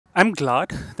I'm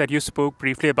glad that you spoke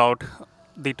briefly about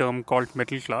the term called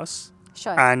middle class.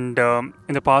 Sure. And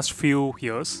in the past few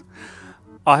years,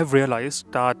 I have realized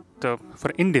that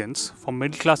for Indians, for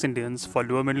middle class Indians, for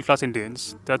lower middle class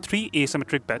Indians, there are three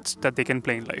asymmetric bets that they can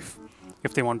play in life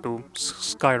if they want to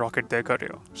skyrocket their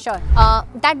career. Sure.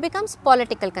 That becomes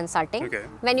political consulting. Okay.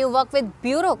 When you work with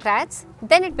bureaucrats,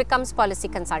 then it becomes policy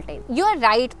consulting. You are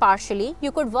right partially.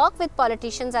 You could work with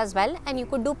politicians as well, and you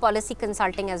could do policy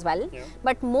consulting as well. Yeah.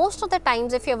 But most of the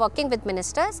times, if you're working with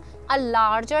ministers, a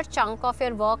larger chunk of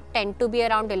your work tend to be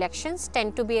around elections,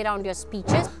 tend to be around your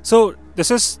speeches. So, this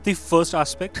is the first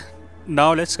aspect.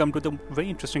 Now, let's come to the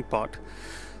very interesting part.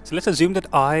 So, let's assume that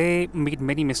I made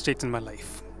many mistakes in my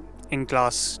life. In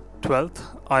class 12th,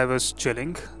 I was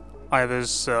chilling, I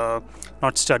was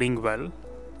not studying well,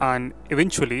 and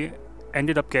eventually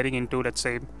ended up getting into, let's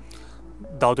say,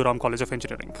 Dauduram College of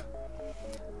Engineering.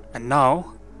 And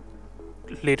now,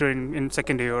 later in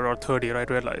second year or third year, I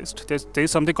realized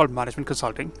there's something called management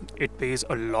consulting. It pays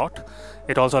a lot.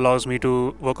 It also allows me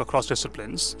to work across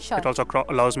disciplines. Sure. It also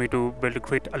allows me to build a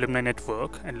great alumni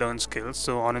network and learn skills,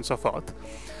 so on and so forth.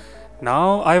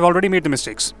 Now, I've already made the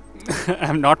mistakes.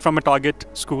 I'm not from a target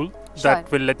school that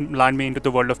Sure. will land me into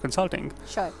the world of consulting.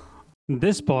 Sure.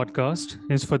 This podcast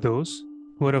is for those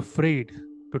who are afraid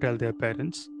to tell their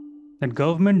parents that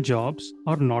government jobs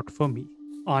are not for me.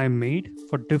 I am made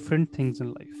for different things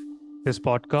in life. This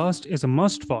podcast is a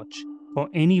must watch for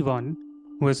anyone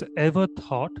who has ever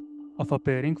thought of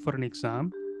appearing for an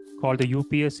exam called the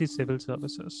UPSC Civil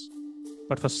Services.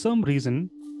 But for some reason,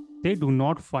 they do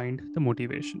not find the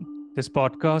motivation. This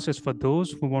podcast is for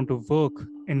those who want to work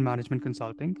in management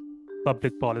consulting,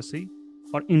 public policy,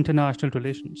 or international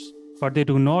relations, but they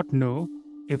do not know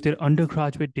if their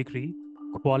undergraduate degree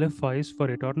qualifies for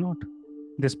it or not.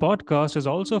 This podcast is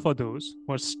also for those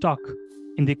who are stuck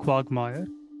in the quagmire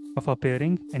of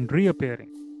appearing and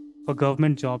reappearing for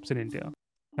government jobs in India,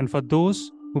 and for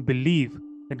those who believe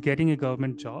that getting a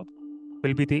government job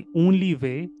will be the only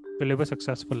way to live a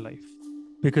successful life.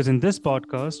 Because in this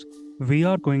podcast, we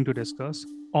are going to discuss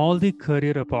all the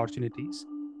career opportunities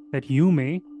that you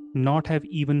may not have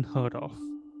even heard of.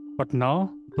 But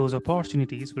now, those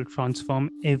opportunities will transform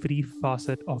every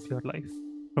facet of your life.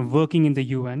 From working in the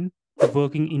UN, to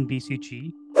working in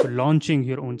BCG, to launching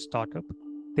your own startup,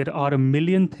 there are a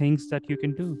million things that you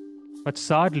can do. But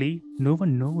sadly, no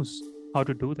one knows how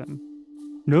to do them.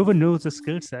 No one knows the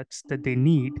skill sets that they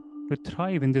need to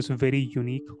thrive in this very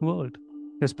unique world.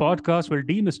 This podcast will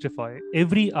demystify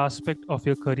every aspect of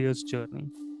your career's journey.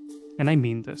 And I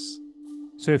mean this.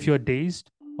 So if you're dazed,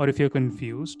 or if you're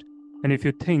confused, and if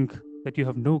you think that you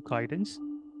have no guidance,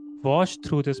 watch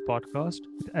through this podcast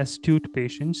with astute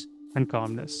patience and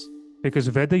calmness.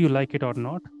 Because whether you like it or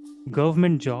not,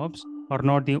 government jobs are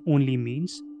not the only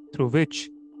means through which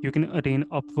you can attain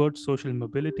upward social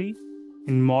mobility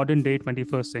in modern day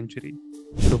 21st century.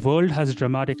 The world has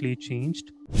dramatically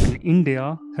changed, and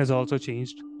India has also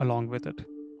changed along with it.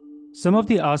 Some of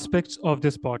the aspects of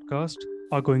this podcast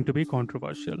are going to be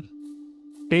controversial.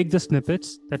 Take the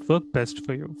snippets that work best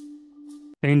for you.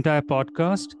 The entire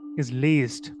podcast is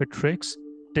laced with tricks,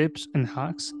 tips, and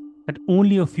hacks that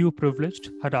only a few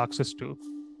privileged had access to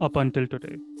up until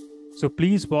today. So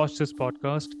please watch this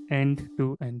podcast end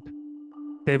to end.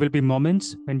 There will be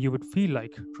moments when you would feel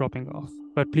like dropping off,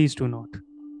 but please do not.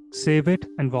 Save it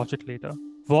and watch it later.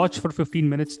 Watch for 15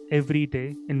 minutes every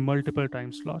day in multiple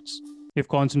time slots if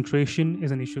concentration is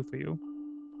an issue for you.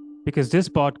 Because this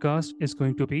podcast is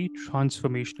going to be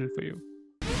transformational for you.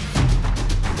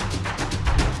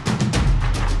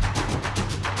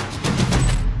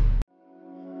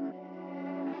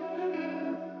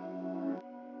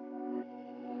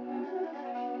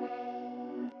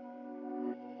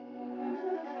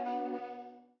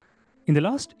 In the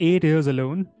last 8 years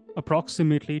alone,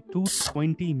 approximately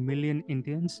 220 million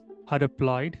Indians had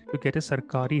applied to get a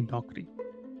Sarkari Naukri.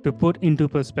 To put into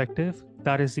perspective,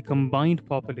 that is the combined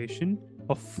population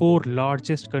of four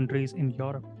largest countries in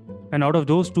Europe. And out of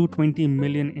those 220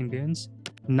 million Indians,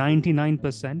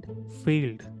 99%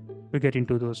 failed to get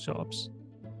into those jobs.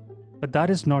 But that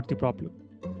is not the problem.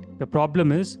 The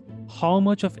problem is how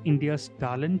much of India's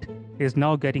talent is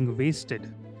now getting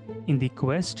wasted in the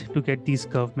quest to get these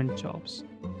government jobs.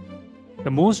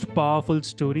 The most powerful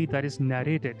story that is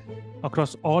narrated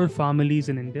across all families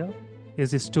in India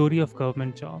is the story of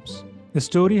government jobs. The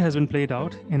story has been played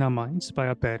out in our minds by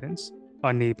our parents,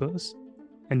 our neighbors,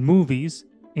 and movies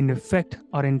in effect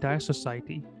our entire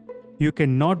society. You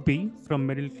cannot be from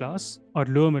middle class or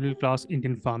lower middle class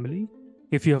Indian family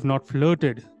if you have not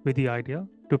flirted with the idea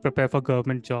to prepare for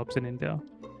government jobs in India.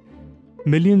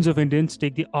 Millions of Indians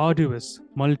take the arduous,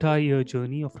 multi-year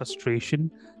journey of frustration,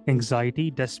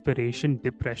 anxiety, desperation,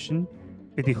 depression,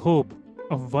 with the hope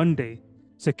of one day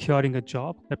securing a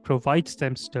job that provides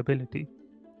them stability.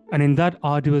 And in that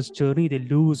arduous journey, they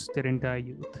lose their entire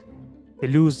youth. They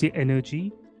lose the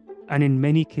energy, and in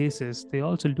many cases, they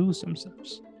also lose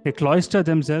themselves. They cloister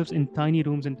themselves in tiny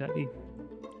rooms in Delhi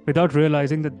without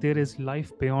realizing that there is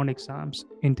life beyond exams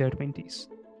in their 20s.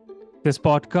 This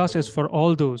podcast is for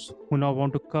all those who now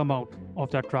want to come out of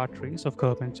that rat race of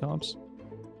government jobs.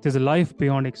 There's a life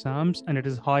beyond exams, and it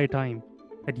is high time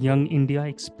that young India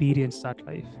experience that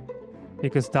life,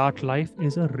 because that life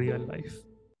is a real life.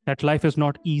 That life is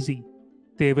not easy.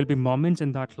 There will be moments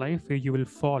in that life where you will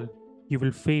fall, you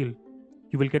will fail,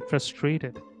 you will get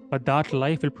frustrated, but that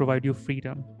life will provide you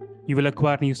freedom. You will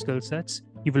acquire new skill sets,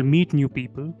 you will meet new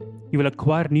people, you will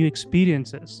acquire new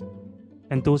experiences,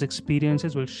 and those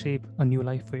experiences will shape a new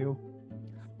life for you.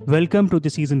 Welcome to the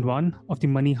season 1 of the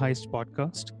Money Heist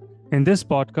podcast. In this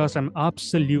podcast, I'm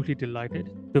absolutely delighted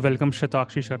to welcome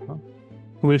Shatakshi Sharma,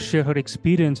 who will share her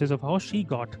experiences of how she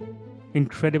got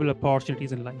incredible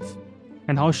opportunities in life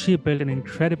and how she built an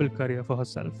incredible career for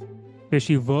herself, where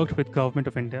she worked with Government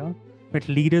of India, with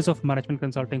leaders of management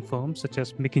consulting firms such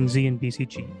as McKinsey and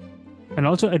BCG, and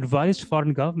also advised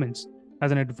foreign governments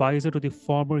as an advisor to the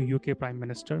former UK Prime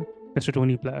Minister, Mr.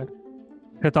 Tony Blair.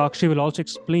 Shatakshi will also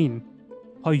explain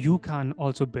how you can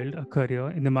also build a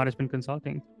career in the management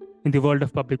consulting, in the world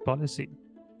of public policy,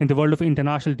 in the world of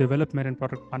international development and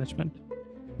product management.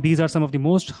 These are some of the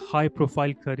most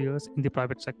high-profile careers in the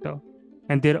private sector.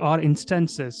 And there are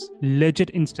instances, legit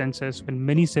instances, when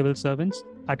many civil servants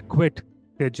had quit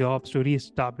their jobs to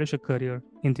re-establish a career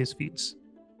in these fields.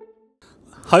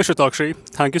 Hi, Shatakshi.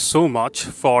 Thank you so much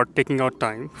for taking out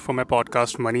time for my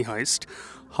podcast, Money Heist.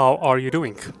 How are you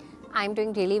doing? I'm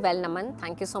doing really well, Naman.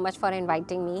 Thank you so much for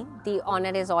inviting me. The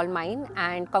honor is all mine,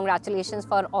 and congratulations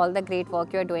for all the great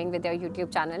work you're doing with your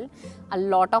YouTube channel. A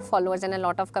lot of followers and a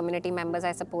lot of community members,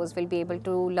 I suppose, will be able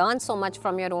to learn so much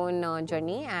from your own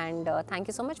journey, and thank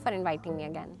you so much for inviting me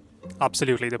again.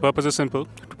 Absolutely. The purpose is simple: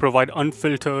 to provide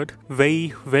unfiltered,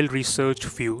 very well-researched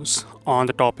views on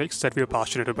the topics that we are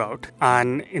passionate about.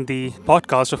 And in the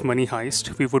podcast of Money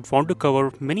Heist, we would want to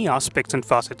cover many aspects and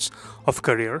facets of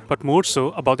career, but more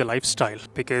so about the lifestyle.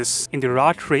 Because in the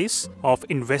rat race of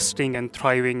investing and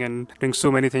thriving and doing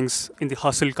so many things in the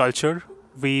hustle culture,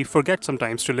 we forget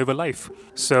sometimes to live a life.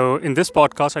 So in this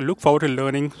podcast, I look forward to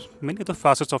learning many of the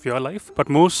facets of your life, but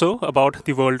more so about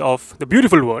the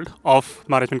beautiful world of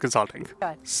management consulting.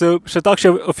 Sure. So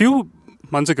Shatakshi, a few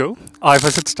months ago, I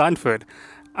was at Stanford,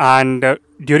 and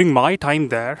during my time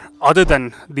there, other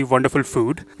than the wonderful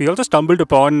food, we also stumbled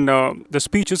upon the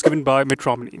speeches given by Mitt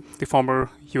Romney, the former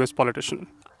US politician.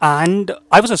 And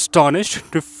I was astonished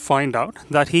to find out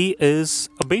that he is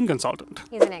a Bain consultant.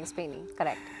 He's an ex-Bain,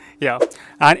 correct. Yeah,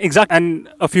 and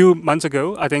a few months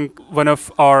ago, I think one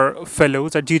of our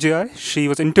fellows at GJI, she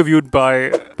was interviewed by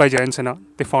Jayant Sinha,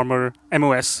 the former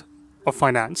MOS of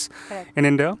finance in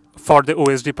India, for the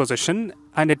OSD position,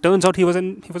 and it turns out he was a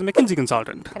McKinsey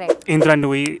consultant. Correct. Indra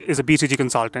Nui is a BCG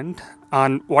consultant,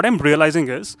 and what I'm realizing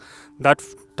is that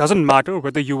doesn't matter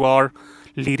whether you are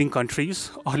leading countries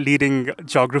or leading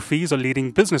geographies or leading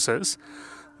businesses,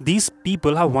 these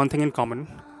people have one thing in common: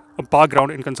 a background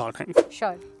in consulting.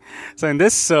 Sure. So in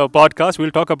this podcast,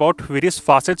 we'll talk about various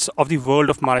facets of the world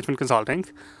of management consulting,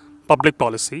 public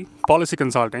policy, policy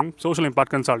consulting, social impact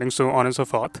consulting, so on and so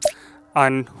forth.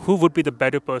 And who would be the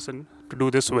better person to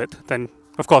do this with than,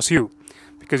 of course, you?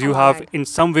 Because you have, in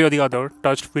some way or the other,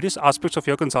 touched various aspects of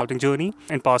your consulting journey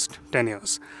in past 10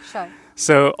 years. Sure.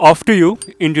 So off to you.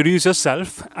 Introduce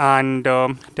yourself and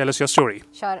tell us your story.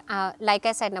 Sure. Like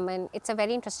I said, Naman, it's a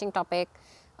very interesting topic.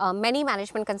 Many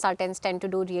management consultants tend to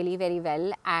do really very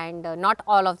well, and not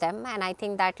all of them, and I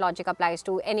think that logic applies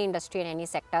to any industry and any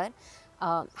sector.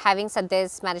 Having said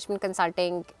this, management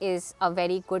consulting is a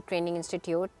very good training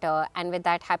institute, and with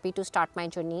that, happy to start my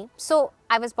journey. So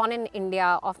I was born in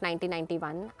India of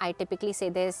 1991. I typically say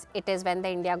this, it is when the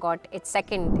India got its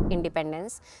second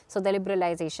independence, so the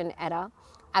liberalization era.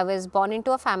 I was born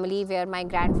into a family where my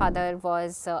grandfather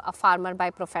was a farmer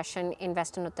by profession in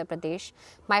Western Uttar Pradesh.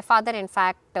 My father, in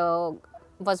fact,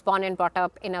 was born and brought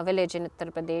up in a village in Uttar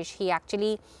Pradesh. He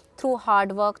actually, through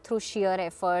hard work, through sheer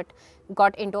effort,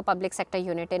 got into a public sector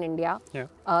unit in India.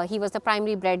 Yeah. He was the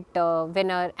primary bread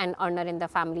winner and earner in the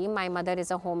family. My mother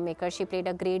is a homemaker. She played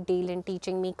a great deal in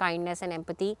teaching me kindness and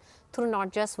empathy through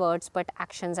not just words but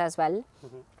actions as well.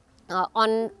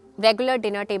 On regular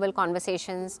dinner table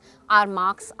conversations, our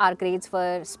marks, our grades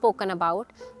were spoken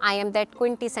about. I am that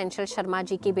quintessential Sharma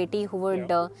ji ki beti who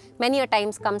would many a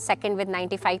times come second with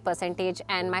 95 percentage,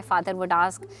 and my father would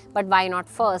ask, but why not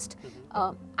first?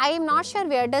 I am not sure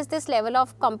where does this level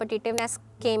of competitiveness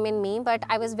came in me, but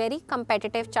I was very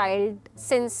competitive child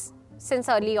since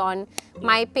early on.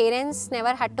 My parents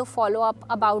never had to follow up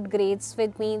about grades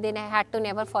with me. They had to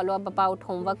never follow up about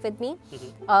homework with me.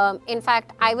 In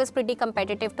fact, I was pretty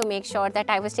competitive to make sure that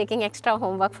I was taking extra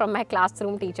homework from my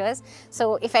classroom teachers.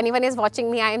 So if anyone is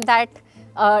watching me, I am that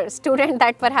student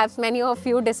that perhaps many of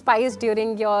you despised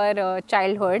during your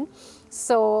childhood.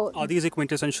 So are these the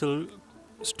quintessential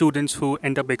students who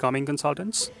end up becoming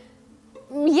consultants?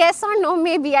 Yes or no,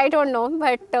 maybe, I don't know,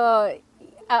 but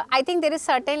I think there is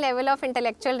certain level of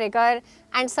intellectual rigor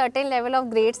and certain level of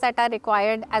grades that are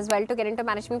required as well to get into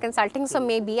management consulting. So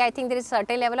maybe I think there is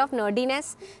certain level of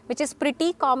nerdiness which is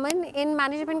pretty common in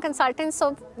management consultants.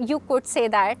 So you could say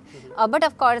that, but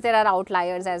of course there are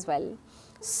outliers as well.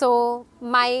 So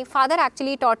my father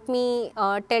actually taught me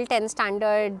till 10th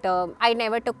standard. I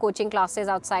never took coaching classes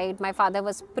outside. My father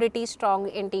was pretty strong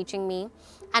in teaching me.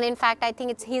 And in fact, I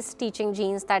think it's his teaching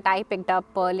genes that I picked up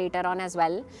later on as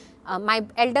well. My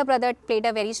elder brother played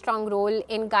a very strong role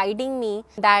in guiding me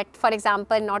that, for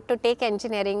example, not to take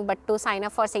engineering but to sign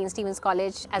up for St. Stephen's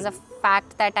College. As a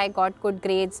fact that I got good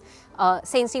grades,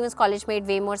 St. Stephen's College made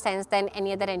way more sense than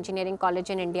any other engineering college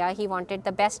in India. He wanted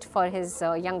the best for his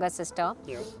younger sister.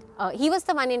 Yeah. He was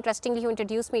the one, interestingly, who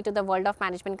introduced me to the world of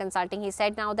management consulting. He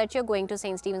said, now that you're going to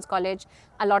St. Stephen's College,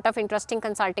 a lot of interesting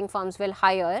consulting firms will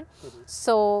hire.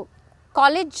 So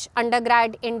college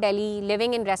undergrad in Delhi,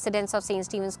 living in residence of St.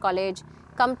 Stephen's College,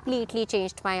 completely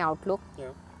changed my outlook. Yeah.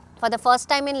 For the first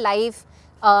time in life,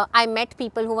 I met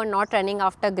people who were not running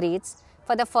after grades.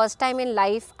 For the first time in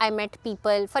life, I met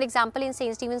people, for example, in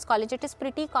St. Stephen's College, it is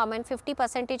pretty common,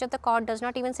 50% of the cohort does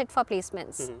not even sit for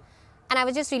placements. And I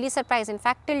was just really surprised. In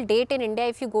fact, till date in India,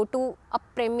 if you go to a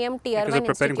premium tier 1 institute.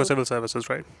 Because they're preparing for civil services,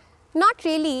 right? Not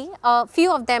really.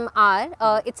 Few of them are.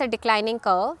 It's a declining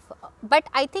curve. But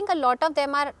I think a lot of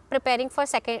them are preparing for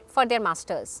their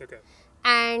masters. Okay.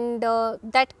 And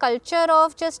that culture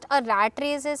of just a rat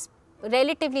race is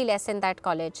relatively less in that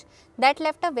college. That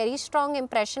left a very strong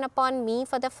impression upon me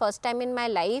for the first time in my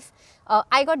life.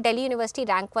 I got Delhi University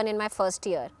rank 1 in my first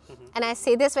year. And I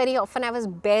say this very often, I was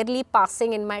barely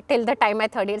passing till the time my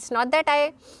third year. It's not that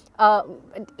I,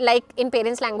 like in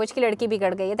parents' language, ki ladki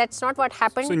bigad gayi. That's not what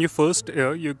happened. So in your first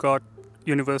year, you got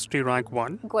University rank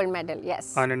 1. Gold medal,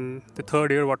 yes. And in the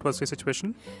third year, what was the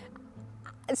situation?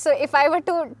 So if I were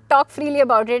to talk freely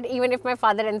about it, even if my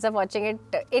father ends up watching it,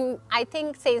 I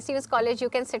think St. Stephen's College, you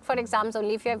can sit for exams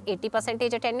only if you have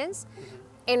 80% attendance.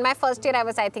 In my first year, I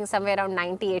was, I think, somewhere around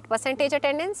 98%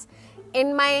 attendance.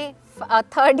 In my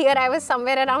third year, I was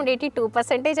somewhere around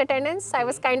 82% attendance. I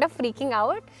was kind of freaking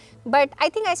out. But I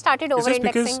think I started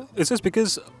over-indexing. Is this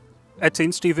because at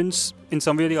St. Stephen's, in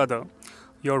some way or the other,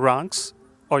 your ranks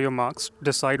or your marks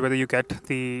decide whether you get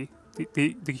the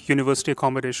university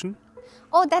accommodation?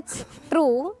 Oh, that's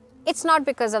true. It's not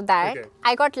because of that. Okay.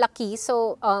 I got lucky.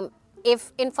 So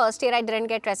if in first year I didn't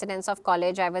get residence of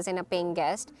college, I was in a paying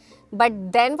guest.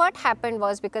 But then what happened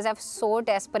was, because I was so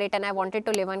desperate and I wanted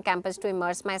to live on campus to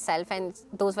immerse myself, and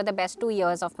those were the best 2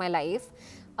 years of my life.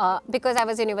 Because I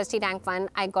was university rank 1,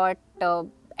 I got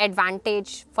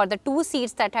advantage for the 2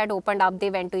 seats that had opened up. They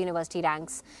went to university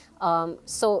ranks.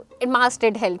 So marks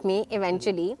did help me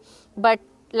eventually. But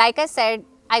like I said,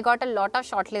 I got a lot of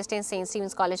shortlist in St.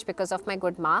 Stephen's College because of my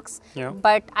good marks. Yeah.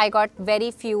 But I got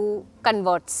very few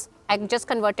converts. I just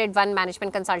converted 1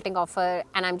 management consulting offer,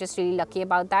 and I'm just really lucky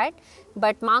about that.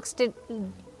 But marks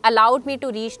allowed me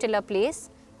to reach till a place,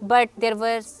 but there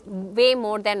was way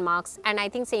more than marks. And I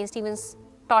think St. Stephen's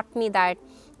taught me that.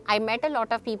 I met a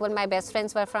lot of people. My best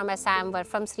friends were from Assam, were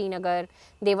from Srinagar.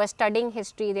 They were studying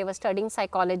history, they were studying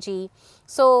psychology.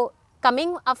 So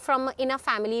coming up from in a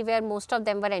family where most of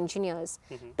them were engineers,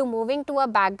 to moving to a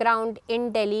background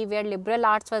in Delhi where liberal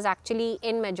arts was actually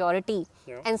in majority,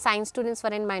 and science students were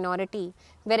in minority,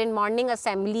 where in morning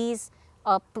assemblies,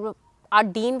 our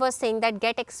dean was saying that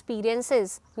get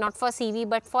experiences, not for CV,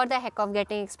 but for the heck of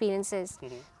getting experiences.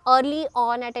 Early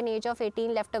on, at an age of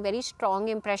 18, left a very strong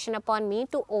impression upon me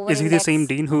to over-index. Is he the same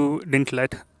dean who didn't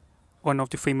let one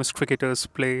of the famous cricketers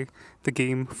play the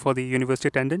game for the university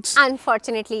attendance?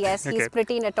 Unfortunately, yes. Okay. He's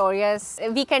pretty notorious.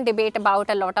 We can debate about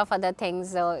a lot of other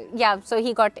things. Yeah, so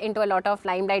he got into a lot of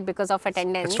limelight because of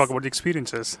attendance. Let's talk about the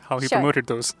experiences, how he promoted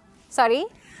those. Sorry?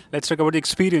 Let's talk about the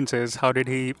experiences. How did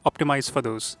he optimize for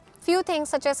those? Few things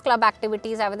such as club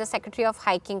activities. I was the secretary of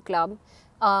hiking club.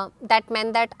 That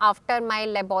meant that after my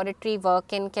laboratory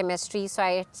work in chemistry, so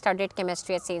I studied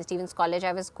chemistry at St. Stephen's College,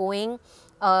 I was going,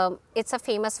 it's a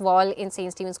famous wall in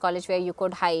St. Stephen's College where you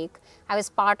could hike. I was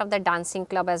part of the dancing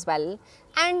club as well.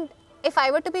 And if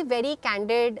I were to be very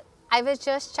candid, I was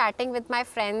just chatting with my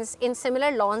friends in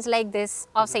similar lawns like this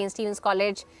of St. Stephen's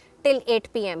College till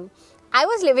 8 p.m. I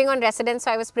was living on residence,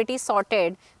 so I was pretty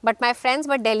sorted, but my friends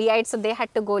were Delhiites, so they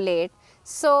had to go late.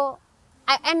 So,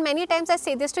 and many times I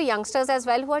say this to youngsters as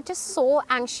well, who are just so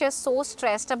anxious, so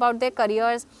stressed about their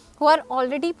careers, who are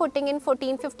already putting in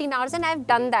 14, 15 hours, and I've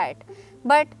done that.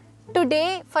 But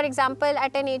today, for example,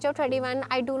 at an age of 21,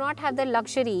 I do not have the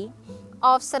luxury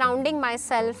of surrounding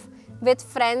myself with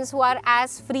friends who are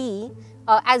as free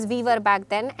as we were back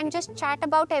then, and just chat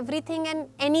about everything and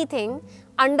anything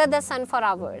under the sun for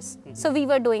hours. So we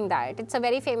were doing that. It's a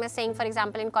very famous saying, for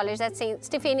example, in college, that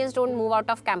Stephanians don't move out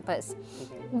of campus.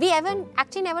 We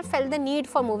actually never felt the need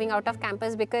for moving out of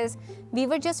campus, because we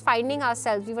were just finding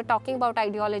ourselves. We were talking about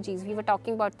ideologies, we were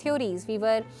talking about theories, we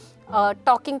were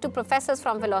talking to professors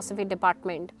from philosophy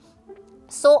department,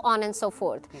 so on and so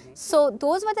forth. So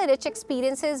those were the rich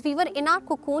experiences. We were in our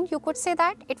cocoon, you could say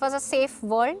that. It was a safe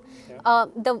world.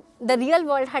 The real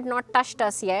world had not touched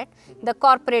us yet, the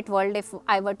corporate world, if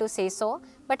I were to say so.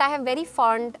 But I have very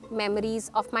fond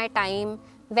memories of my time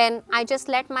when I just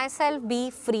let myself be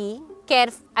free,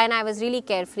 and I was really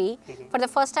carefree for the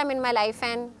first time in my life,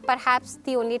 and perhaps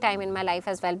the only time in my life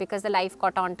as well, because the life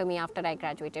caught on to me after I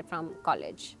graduated from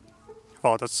college.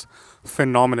 Wow, that's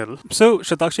phenomenal. So,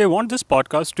 Shatakshi, I want this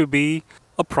podcast to be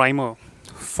a primer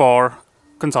for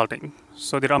consulting.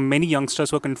 So, there are many youngsters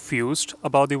who are confused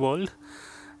about the world.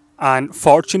 And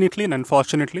fortunately and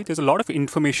unfortunately, there's a lot of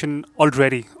information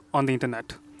already on the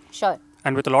internet. Sure.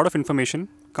 And with a lot of information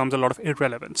comes a lot of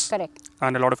irrelevance. Correct.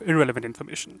 And a lot of irrelevant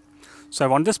information. So, I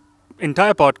want this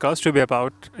entire podcast to be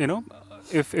about,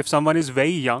 if someone is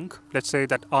very young, let's say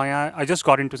that I just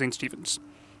got into St. Stephen's.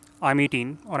 I'm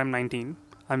 18 or I'm 19,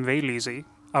 I'm very lazy,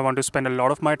 I want to spend a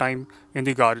lot of my time in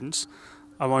the gardens,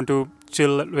 I want to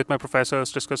chill with my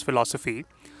professors, discuss philosophy,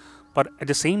 but at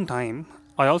the same time,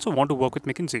 I also want to work with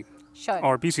McKinsey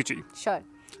or BCG. Sure.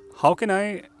 How can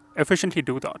I efficiently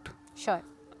do that? Sure.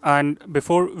 And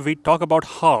before we talk about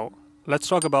how, let's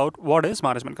talk about what is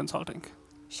management consulting.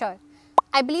 Sure.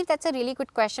 I believe that's a really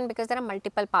good question, because there are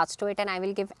multiple parts to it, and I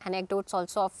will give anecdotes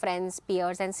also of friends,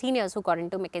 peers and seniors who got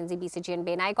into McKinsey, BCG and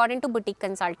Bain. I got into boutique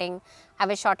consulting. I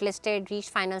was shortlisted, reached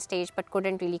final stage, but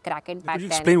couldn't really crack it back then. Could you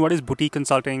explain what is boutique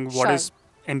consulting, what is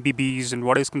MBBs and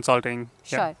what is consulting?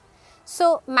 Sure. Yeah.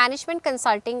 So, management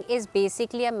consulting is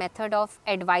basically a method of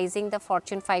advising the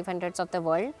Fortune 500s of the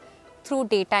world through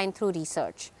data and through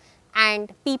research.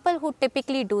 And people who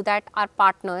typically do that are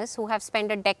partners who have spent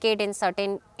a decade in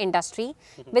certain industry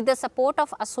with the support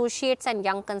of associates and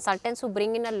young consultants who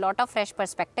bring in a lot of fresh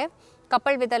perspective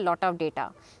coupled with a lot of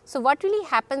data. So what really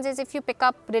happens is, if you pick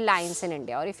up Reliance in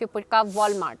India or if you pick up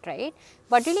Walmart, right,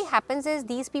 what really happens is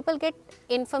these people get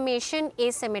information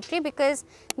asymmetry because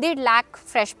they lack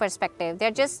fresh perspective.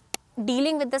 They're just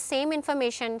dealing with the same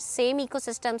information, same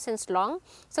ecosystem since long,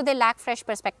 so they lack fresh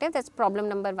perspective. That's problem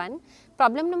number one.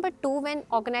 Problem number two, when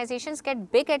organizations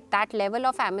get big at that level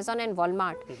of Amazon and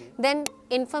Walmart, then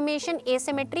information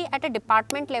asymmetry at a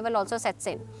department level also sets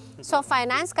in. So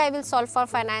finance guy will solve for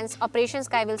finance, operations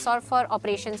guy will solve for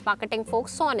operations, marketing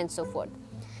folks, so on and so forth.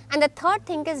 And the third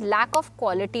thing is lack of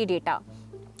quality data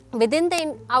within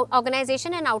the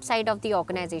organization and outside of the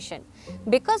organization.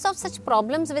 Because of such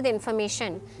problems with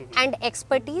information and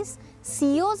expertise,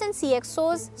 CEOs and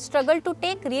CXOs struggle to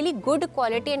take really good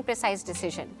quality and precise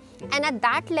decision. And at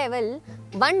that level,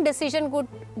 one decision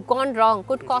gone wrong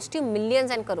could cost you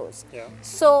millions and crores. Yeah.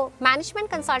 So management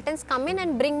consultants come in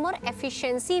and bring more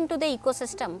efficiency into the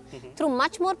ecosystem through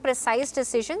much more precise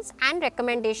decisions and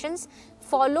recommendations,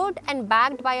 followed and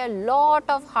backed by a lot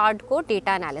of hardcore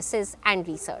data analysis and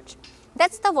research.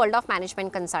 That's the world of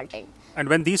management consulting. And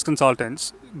when these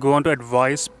consultants go on to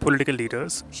advise political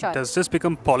leaders, does this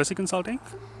become policy consulting?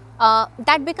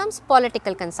 That becomes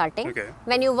political consulting. Okay.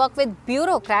 When you work with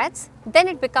bureaucrats, then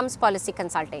it becomes policy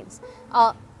consultants.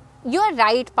 You are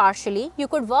right partially. You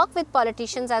could work with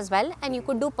politicians as well, and you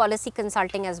could do policy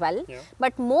consulting as well. Yeah.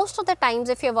 But most of the times,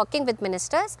 if you're working with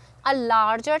ministers, a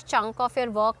larger chunk of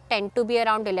your work tend to be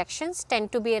around elections,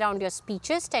 tend to be around your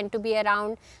speeches, tend to be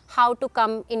around how to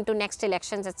come into next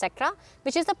elections, etc.,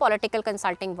 which is the political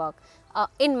consulting work.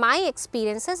 In my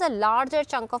experiences, a larger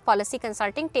chunk of policy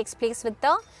consulting takes place with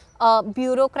the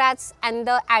bureaucrats and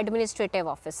the administrative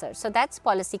officers. So that's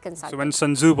policy consulting. So when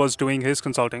Sun Tzu was doing his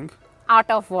consulting, Art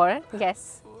of War,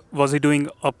 yes. Was he doing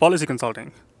a policy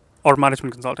consulting or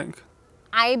management consulting?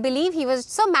 I believe he was,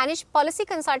 so managed policy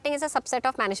consulting is a subset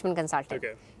of management consulting.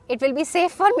 Okay. It will be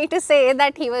safe for me to say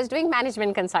that he was doing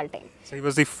management consulting. So he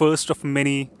was the first of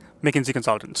many McKinsey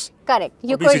consultants. Correct.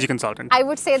 You BCG consultant. I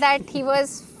would say that he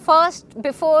was first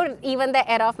before even the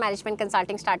era of management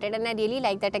consulting started, and I really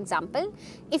like that example.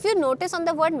 If you notice on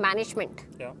the word management,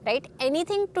 right?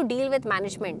 Anything to deal with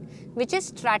management, which is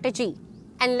strategy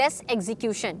and less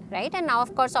execution, right? And now,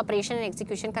 of course, operation and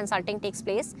execution consulting takes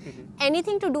place.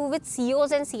 Anything to do with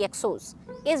CEOs and CXOs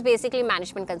is basically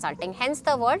management consulting. Hence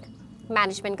the word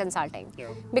management consulting.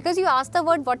 Because you asked the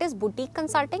word, what is boutique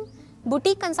consulting?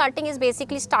 Boutique consulting is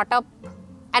basically startup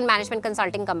and management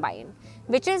consulting combined,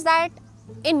 which is that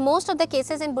in most of the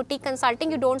cases in boutique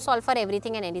consulting, you don't solve for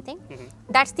everything and anything.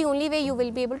 That's the only way you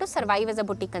will be able to survive as a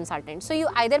boutique consultant. So you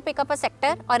either pick up a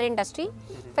sector or industry.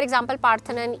 For example,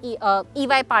 Parthanan,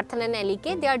 EY, Parthanan,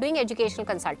 LEK, they are doing educational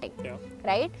consulting,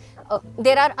 right?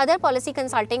 There are other policy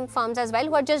consulting firms as well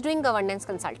who are just doing governance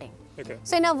consulting.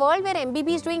 So in a world where MBB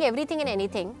is doing everything and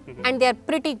anything, and they are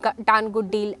pretty darn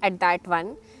good deal at that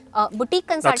one, boutique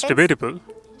consultants... That's debatable.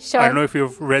 Sure. I don't know if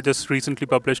you've read this recently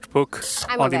published book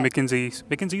I'm on aware. the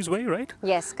McKinsey's way, right?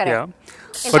 Yes, correct. Yeah. In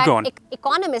But fact, go on.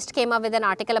 Economist came up with an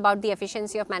article about the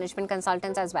efficiency of management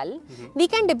consultants as well. We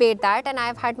can debate that, and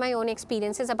I've had my own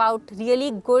experiences about really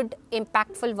good,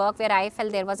 impactful work where I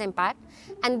felt there was impact.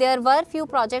 And there were few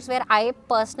projects where I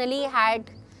personally had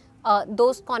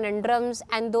those conundrums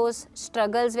and those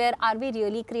struggles where are we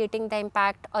really creating the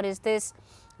impact, or is this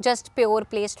just pure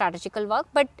play strategical work?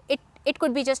 But it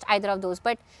could be just either of those,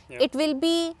 but it will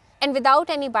be, and without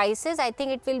any biases, I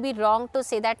think it will be wrong to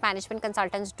say that management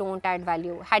consultants don't add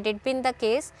value. Had it been the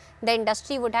case, the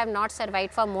industry would have not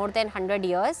survived for more than 100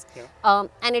 years.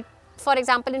 And it, for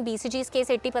example, in BCG's case,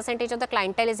 80% of the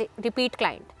clientele is repeat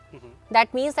client.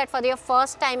 That means that for your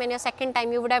first time and your second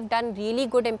time, you would have done really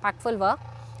good, impactful work.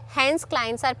 Hence,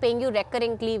 clients are paying you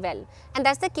recurringly well. And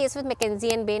that's the case with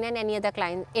McKinsey and Bain and any other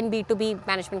client in B2B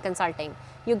management consulting.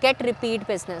 You get repeat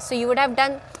business. So you would have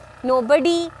done,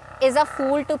 nobody is a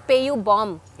fool to pay you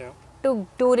bomb to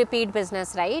do repeat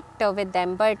business, right, with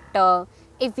them. But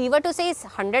if we were to say it's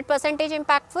 100%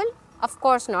 impactful, of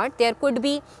course not. There could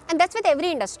be, and that's with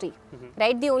every industry,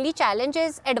 right? The only challenge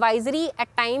is advisory at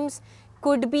times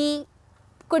could be,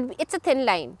 it's a thin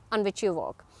line on which you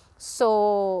walk.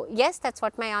 So yes, that's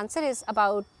what my answer is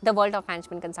about the world of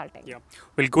management consulting. Yeah,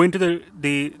 we'll go into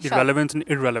the relevance and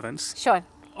irrelevance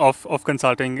of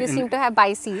consulting. You seem to have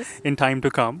biases. In time to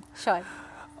come. Sure.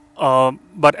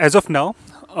 But as of now,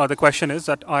 the question is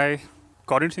that I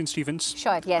got into St. Stephen's.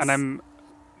 Sure, yes. And I'm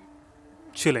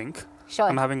chilling. Sure.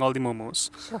 I'm having all the momos.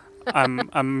 Sure.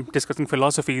 I'm discussing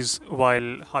philosophies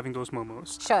while having those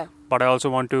momos. Sure. But I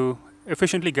also want to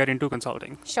efficiently get into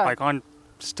consulting. Sure. I can't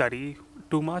study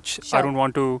too much. Sure. I don't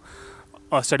want to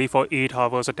study for 8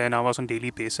 hours or 10 hours on daily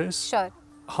basis. Sure.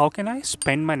 How can I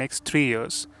spend my next 3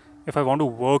 years if I want to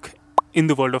work in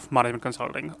the world of management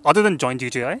consulting? Other than join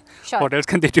GJI, what else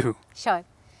can they do? Sure.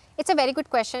 It's a very good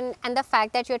question, and the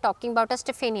fact that you're talking about a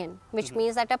Stephanian, which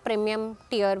means that a premium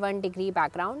tier 1 degree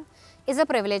background is a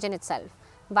privilege in itself.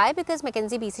 Why? Because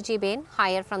McKinsey, BCG, Bain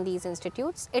hire from these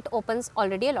institutes. It opens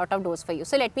already a lot of doors for you.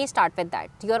 So let me start with that.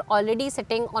 You're already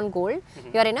sitting on gold.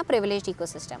 You're in a privileged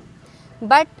ecosystem.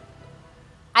 But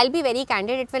I'll be very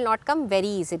candid, it will not come very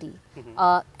easily.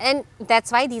 And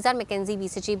that's why these are McKinsey,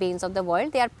 BCG, Bains of the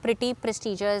world. They are pretty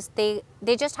prestigious. They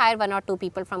just hire 1 or 2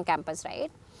 people from campus,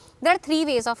 right? There are 3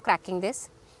 ways of cracking this.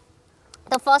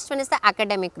 The first one is the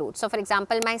academic route. So, for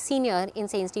example, my senior in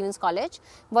St. Stephen's College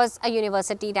was a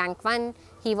university rank 1.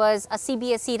 He was a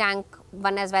CBSE rank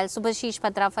 1 as well. Subhashish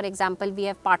Bhadra, for example, we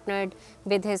have partnered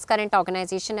with his current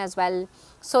organization as well.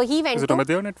 So, he went to... Is it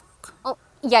Umadhyaya Network? Oh,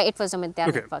 yeah, it was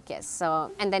Umadhyaya Network, yes.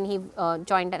 And then he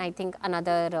joined, I think,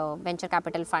 another venture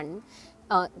capital fund.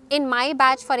 In my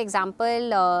batch, for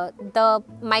example,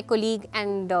 my colleague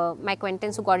and my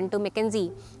acquaintance who got into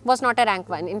McKinsey was not a rank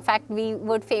 1. In fact, we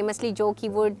would famously joke he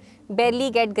would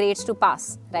barely get grades to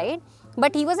pass, right?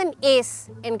 But he was an ace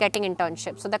in getting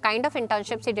internships. So the kind of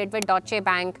internships he did with Deutsche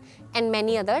Bank and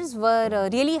many others were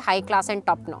really high class and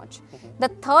top notch. The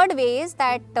third way is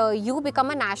that you become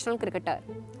a national cricketer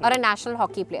or a national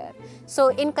hockey player. So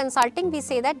in consulting, we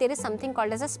say that there is something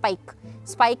called as a spike.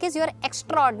 Spike is you're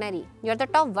extraordinary. You're the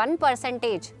top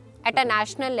 1% at a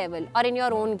national level or in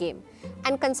your own game.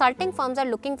 And consulting firms are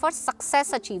looking for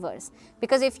success achievers,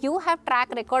 because if you have track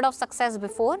record of success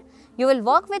before, you will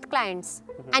work with clients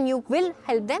and you will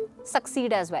help them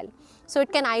succeed as well. So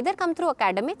it can either come through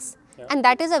academics, and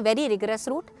that is a very rigorous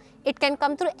route. It can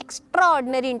come through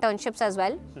extraordinary internships as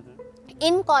well.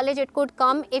 In college, it could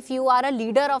come if you are a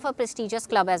leader of a prestigious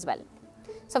club as well.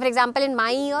 So for example, in my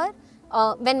year,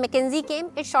 When McKinsey came,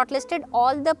 it shortlisted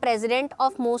all the president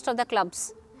of most of the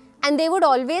clubs. And they would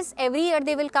always, every year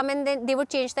they will come and then they would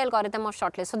change the algorithm of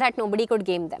shortlist so that nobody could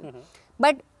game them.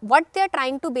 But what they're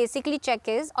trying to basically check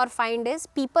is or find is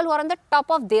people who are on the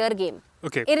top of their game,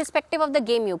 irrespective of the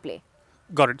game you play.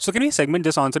 Got it. So can we segment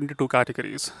this answer into two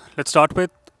categories? Let's start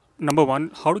with number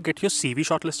one, how to get your CV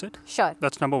shortlisted. Sure.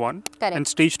 That's number one. Correct. And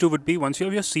stage two would be once you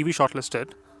have your CV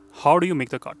shortlisted, how do you make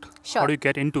the cut? Sure. How do you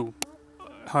get into,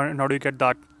 how do you get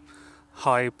that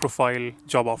high profile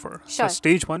job offer? Sure. So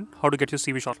stage one, how to get your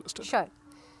CV shortlisted. Sure.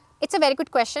 It's a very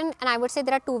good question, and I would say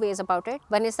there are two ways about it.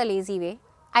 One is the lazy way.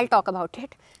 I'll talk about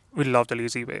it. We love the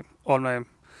lazy way. All my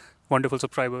wonderful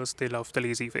subscribers, they love the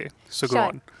lazy way. So go Sure.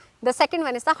 on. The second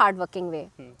one is the hardworking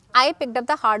way. I picked up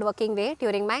the hardworking way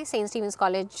during my St. Stephen's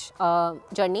College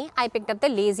journey. I picked up the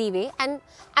lazy way, and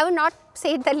I would not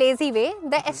say the lazy way,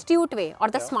 the astute way or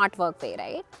the smart work way,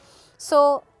 right?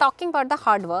 So talking about the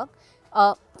hard work,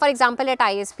 for example at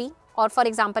ISP or for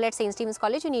example at St. Stephen's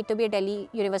College, you need to be a Delhi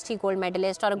University gold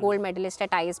medalist or a gold medalist at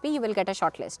ISP, you will get a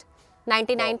shortlist.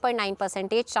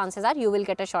 99.9% chances are you will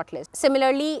get a shortlist.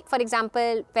 Similarly, for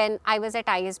example, when I was at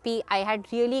ISP, I had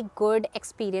really good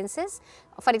experiences.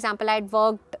 For example, I had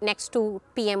worked next to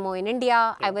PMO in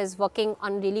India. I was working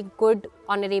on really good,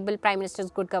 honorable Prime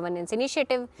Minister's Good Governance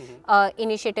Initiative,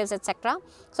 initiatives, etc.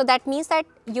 So that means that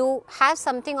you have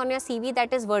something on your CV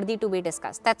that is worthy to be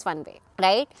discussed. That's one way,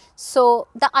 right? So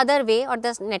the other way or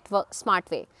the network smart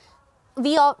way.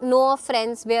 We all know of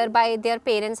friends whereby their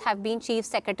parents have been chief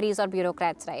secretaries or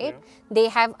bureaucrats, right? They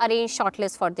have arranged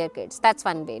shortlists for their kids. That's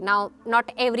one way. Now, not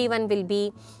everyone will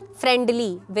be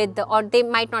friendly with, or they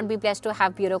might not be blessed to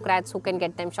have bureaucrats who can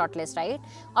get them shortlist, right?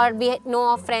 Or we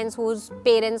know of friends whose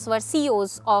parents were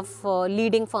CEOs of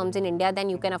leading firms in India, then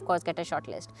you can of course get a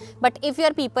shortlist. But if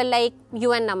you're people like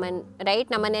you and Naman, right?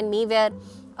 Naman and me, where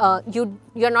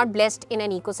you're not blessed in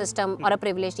an ecosystem or a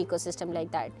privileged ecosystem like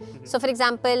that. So for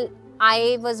example,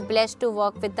 I was blessed to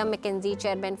work with the McKinsey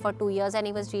chairman for 2 years, and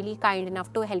he was really kind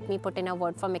enough to help me put in a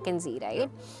word for McKinsey, right?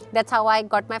 That's how I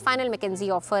got my final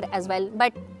McKinsey offer as well.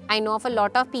 But I know of a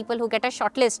lot of people who get a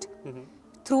shortlist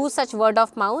through such word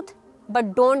of mouth,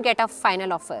 but don't get a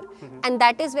final offer. And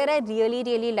that is where I really,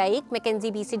 really like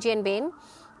McKinsey, BCG and Bain.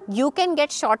 You can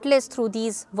get shortlist through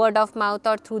these word of mouth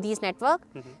or through these network,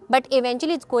 but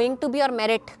eventually it's going to be your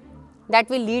merit that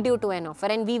will lead you to an offer,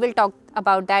 and we will talk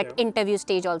about that interview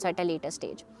stage also at a later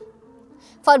stage.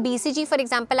 For BCG, for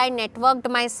example, I networked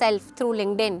myself through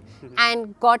LinkedIn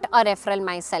and got a referral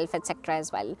myself, etc.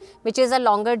 as well, which is a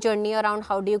longer journey around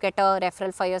how do you get a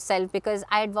referral for yourself, because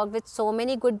I had worked with so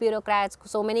many good bureaucrats,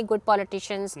 so many good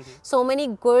politicians, so many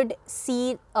good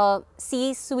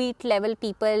C-suite level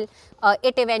people.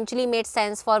 It eventually made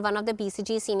sense for one of the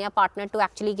BCG senior partner to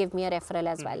actually give me a referral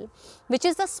as well, which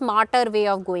is the smarter way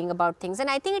of going about things. And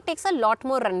I think it takes a lot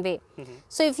more runway.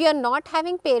 So if you're not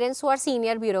having parents who are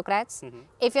senior bureaucrats,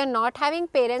 if you're not having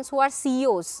parents who are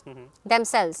CEOs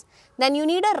themselves, then you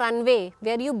need a runway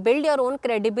where you build your own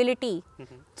credibility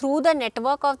through the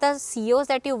network of the CEOs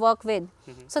that you work with,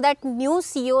 so that new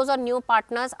CEOs or new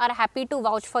partners are happy to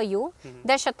vouch for you.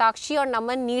 That Shatakshi or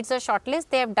Naman needs a shortlist,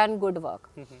 they have done good work.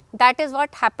 That is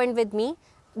what happened with me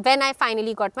when I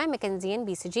finally got my McKinsey and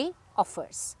BCG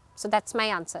offers. So that's my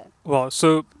answer. Wow.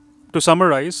 So to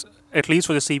summarize, at least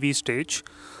for the CV stage,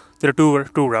 there are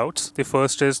two routes. The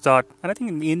first is that, and I think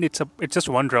in the end it's just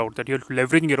one route, that you're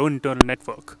leveraging your own internal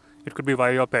network. It could be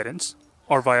via your parents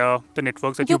or via the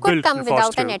networks that you build. You could come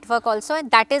without a network also.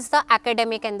 That is the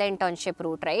academic and the internship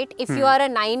route, right? If you are a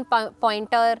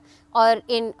 9-pointer or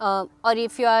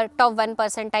if you are top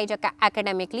 1%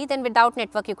 academically, then without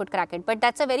network you could crack it. But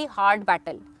that's a very hard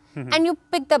battle. And you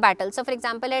pick the battle. So for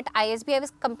example, at ISB, I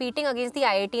was competing against the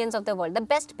IITians of the world, the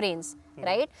best brains,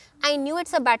 right? I knew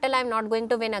it's a battle I'm not going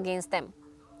to win against them,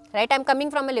 right? I'm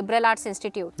coming from a liberal arts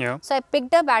institute. So I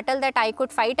picked a battle that I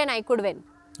could fight and I could win,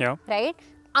 right?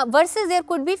 Versus there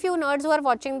could be few nerds who are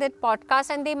watching the podcast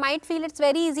and they might feel it's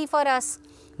very easy for us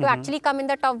to actually come in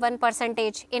the top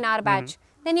 1% in our batch.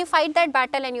 Then you fight that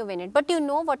battle and you win it. But you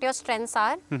know what your strengths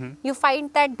are. You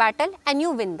fight that battle and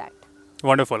you win that.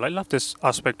 Wonderful. I love this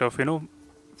aspect of,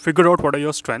 figure out what are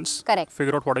your strengths. Correct.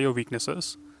 Figure out what are your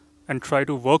weaknesses and try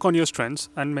to work on your strengths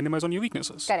and minimize on your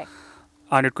weaknesses. Correct.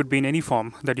 And it could be in any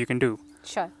form that you can do.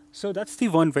 Sure. So that's the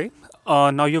one way.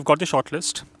 Now you've got the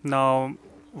shortlist. Now,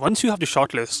 once you have the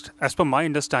shortlist, as per my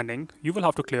understanding, you will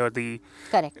have to clear the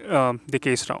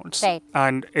case rounds. Right.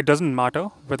 And it doesn't matter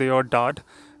whether your dad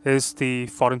is the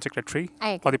foreign secretary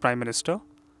or the prime minister.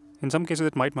 In some cases,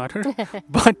 it might matter,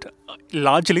 but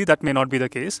largely that may not be the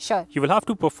case. Sure. You will have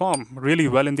to perform really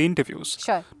well in the interviews.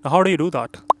 Sure. Now, how do you do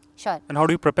that? Sure. And how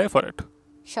do you prepare for it?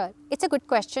 Sure. It's a good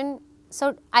question.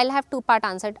 So I'll have two-part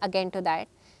answer again to that.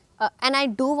 And I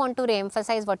do want to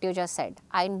re-emphasize what you just said.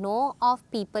 I know of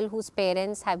people whose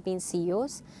parents have been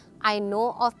CEOs. I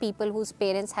know of people whose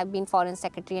parents have been foreign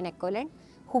secretary and equivalent,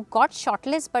 who got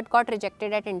shortlisted but got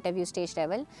rejected at interview stage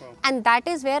level. Wow. And that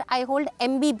is where I hold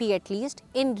MBB at least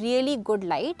in really good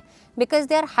light, because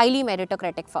they are highly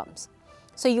meritocratic firms.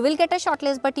 So you will get a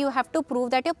shortlist, but you have to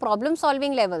prove that your problem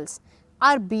solving levels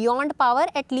are beyond power,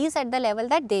 at least at the level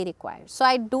that they require. So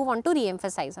I do want to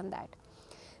re-emphasize on that.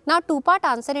 Now, two-part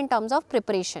answer in terms of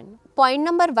preparation. Point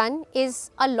number one is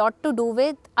a lot to do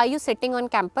with, are you sitting on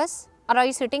campus or are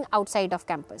you sitting outside of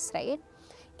campus, right?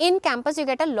 In campus, you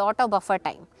get a lot of buffer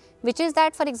time, which is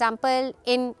that, for example,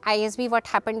 in ISB, what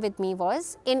happened with me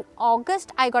was, in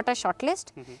August, I got a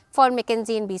shortlist for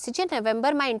McKinsey and BCG. In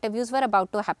November, my interviews were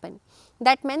about to happen.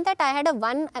 That meant that I had a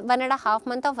one and a half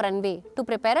month of runway to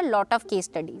prepare a lot of case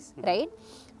studies, right?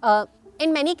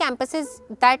 In many campuses,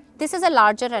 this is a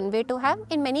larger runway to have.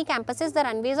 In many campuses, the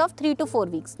runway is of 3 to 4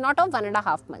 weeks, not of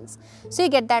 1.5 months. So you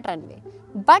get that runway.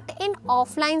 But in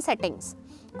offline settings,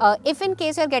 if in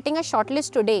case you are getting a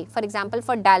shortlist today, for example,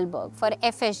 for Dalberg, for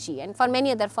FSG and for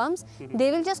many other firms, they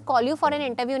will just call you for an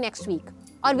interview next week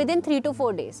or within 3 to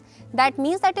 4 days. That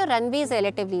means that your runway is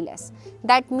relatively less.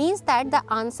 That means that the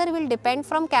answer will depend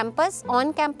from campus,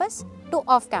 on campus to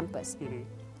off campus.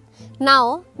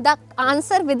 Now, the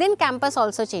answer within campus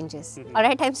also changes.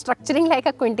 Alright, I am structuring like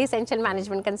a quintessential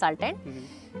management consultant.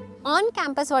 On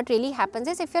campus, what really happens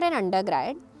is, if you are an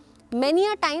undergrad, many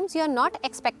a times you are not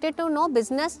expected to know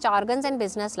business jargons and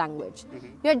business language.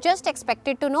 You are just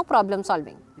expected to know problem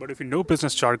solving. But if you know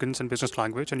business jargons and business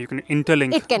language, and you can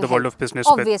interlink the world of business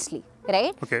obviously,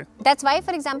 right? Okay. That's why,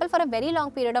 for example, for a very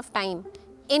long period of time,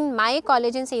 in my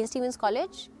college, in St. Stephen's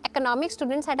College, economics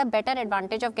students had a better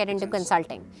advantage of getting into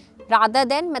consulting rather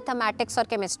than mathematics or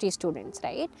chemistry students,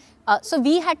 right? So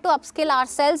we had to upskill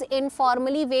ourselves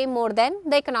informally way more than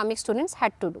the economics students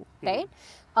had to do, right?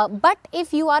 But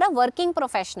if you are a working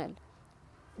professional,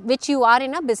 which you are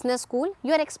in a business school,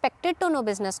 you are expected to know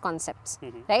business concepts,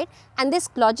 right? And this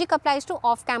logic applies to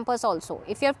off-campus also.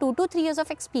 If you have 2 to 3 years of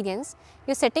experience,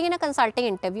 you're sitting in a consulting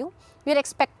interview, you're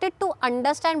expected to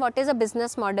understand what is a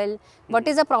business model, what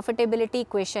is a profitability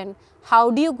equation, how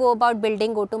do you go about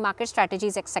building go-to-market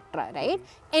strategies, etc., right?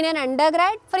 In an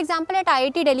undergrad, for example, at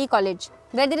IIT Delhi College,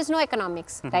 where there is no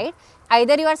economics, right?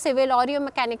 Either you are civil or you're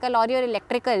mechanical or you're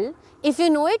electrical. If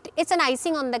you know it, it's an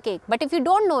icing on the cake. But if you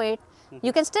don't know it,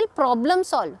 you can still problem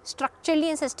solve structurally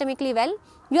and systemically well.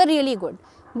 You are really good.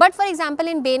 But for example,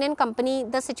 in Bain and Company,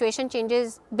 the situation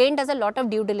changes. Bain does a lot of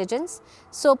due diligence.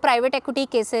 So private equity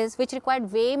cases, which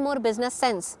required way more business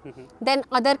sense than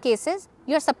other cases,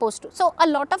 you are supposed to. So a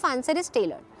lot of answer is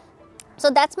tailored. So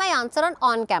that's my answer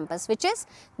on campus, which is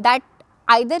that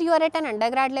either you are at an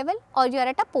undergrad level or you are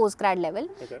at a postgrad level.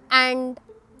 Okay. And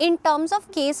in terms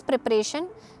of case preparation,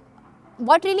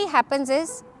 what really happens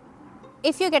is,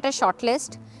 if you get a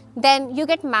shortlist, then you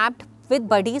get mapped with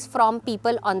buddies from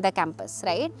people on the campus,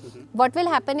 right? What will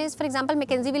happen is, for example,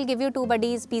 McKinsey will give you 2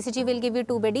 buddies, BCG will give you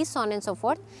 2 buddies, so on and so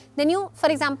forth. Then you,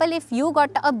 for example, if you got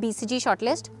a BCG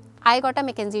shortlist, I got a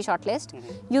McKinsey shortlist,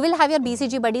 you will have your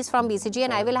BCG buddies from BCG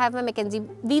and I will have my McKinsey.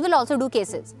 We will also do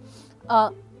cases.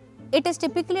 It is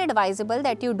typically advisable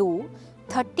that you do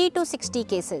 30 to 60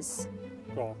 cases.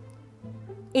 Wow.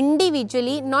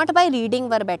 Individually, not by reading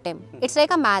verbatim. It's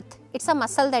like a math. It's a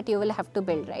muscle that you will have to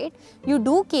build, right? You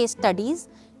do case studies,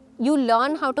 you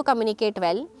learn how to communicate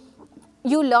well,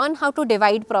 you learn how to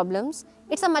divide problems.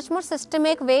 It's a much more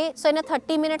systemic way. So in a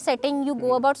 30-minute setting, you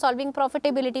go about solving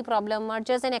profitability problem,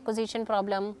 mergers and acquisition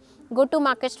problem,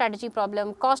 go-to-market strategy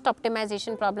problem, cost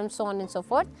optimization problem, so on and so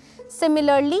forth.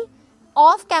 Similarly,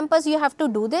 off campus, you have to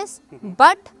do this,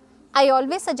 but I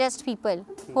always suggest people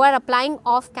who are applying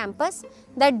off campus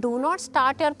that do not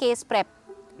start your case prep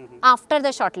after the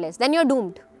shortlist. Then you're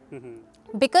doomed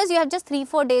because you have just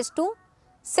 3-4 days to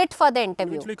sit for the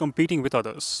interview. You're actually competing with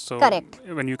others. So correct.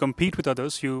 When you compete with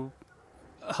others, you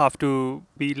have to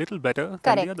be a little better correct.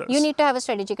 than the others. You need to have a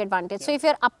strategic advantage. Yeah. So if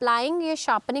you're applying, you're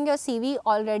sharpening your CV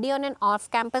already on an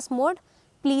off-campus mode,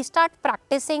 please start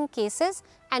practicing cases,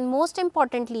 and most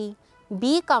importantly,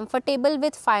 be comfortable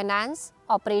with finance,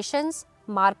 operations,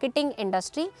 marketing,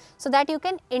 industry, so that you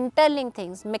can interlink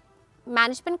things.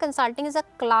 Management consulting is a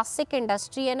classic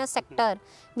industry and a sector.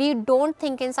 We don't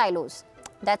think in silos.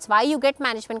 That's why you get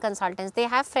management consultants. They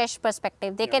have fresh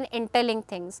perspective. They can interlink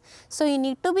things. So you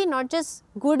need to be not just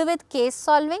good with case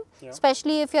solving,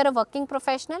 especially if you're a working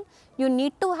professional. You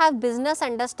need to have business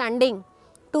understanding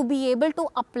to be able to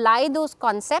apply those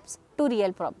concepts to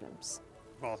real problems.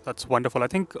 Wow, that's wonderful. I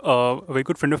think a very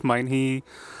good friend of mine, he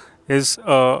is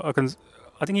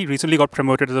I think he recently got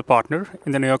promoted as a partner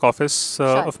in the New York office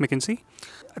Sure. of McKinsey.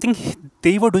 I think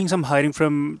they were doing some hiring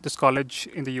from this college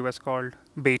in the US called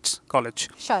Bates College.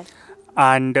 Sure.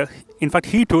 And in fact,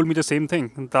 he told me the same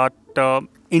thing, that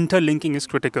interlinking is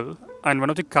critical. And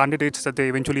one of the candidates that they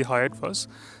eventually hired was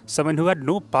someone who had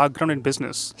no background in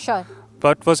business, Sure.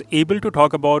 but was able to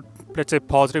talk about, let's say,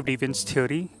 positive deviance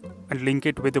theory and link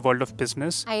it with the world of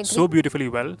business I agree. so beautifully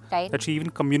well Right. that she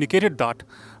even communicated that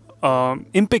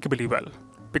impeccably well.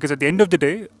 Because at the end of the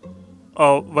day,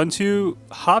 once you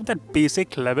have that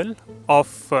basic level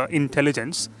of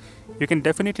intelligence, you can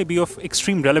definitely be of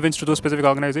extreme relevance to those specific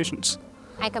organizations.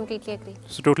 I completely agree.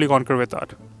 So totally concur with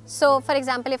that. So, for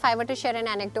example, if I were to share an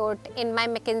anecdote, in my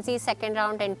McKinsey second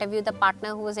round interview, the partner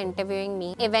who was interviewing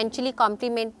me eventually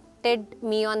complimented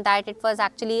me on that. It was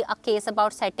actually a case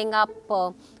about setting up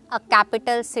a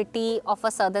capital city of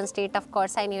a southern state. Of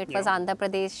course, I knew it was Andhra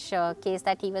Pradesh case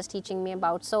that he was teaching me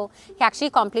about. So, he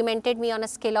actually complimented me on a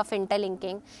skill of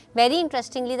interlinking. Very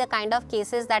interestingly, the kind of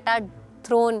cases that are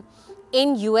thrown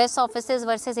in US offices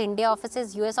versus India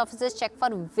offices, US offices check for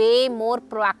way more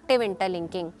proactive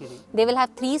interlinking. They will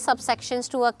have 3 subsections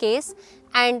to a case,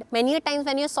 and many a times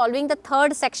when you're solving the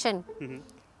third section,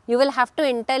 you will have to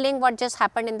interlink what just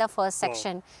happened in the first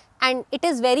section. And it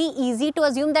is very easy to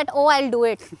assume that, oh, I'll do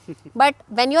it. But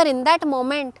when you're in that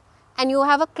moment and you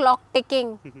have a clock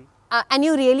ticking, and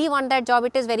you really want that job,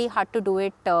 it is very hard to do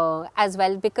it as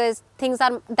well, because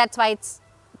that's why it's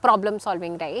problem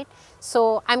solving, right?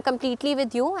 So I'm completely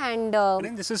with you, and I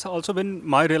think this has also been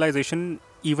my realization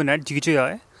even at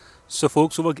GJI. So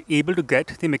folks who were able to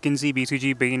get the McKinsey,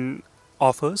 BCG, Bain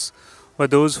offers were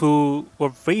those who were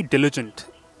very diligent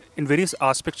in various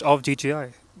aspects of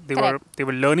GJI. Correct. They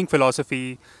were learning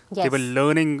philosophy, they were Yes.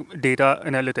 learning data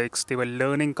analytics, they were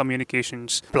learning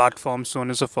communications, platforms, so on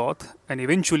and so forth. And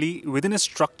eventually, within a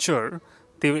structure,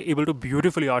 they were able to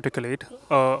beautifully articulate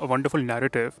a wonderful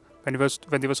narrative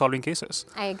when they were solving cases.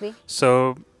 I agree.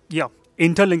 So, yeah,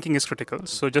 interlinking is critical.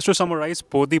 So, just to summarize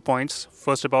both the points,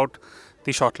 first about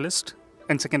the shortlist,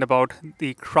 and second about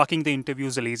the cracking the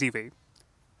interviews the lazy way.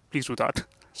 Please do that.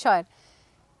 Sure.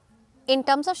 In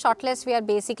terms of shortlist, we are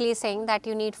basically saying that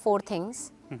you need 4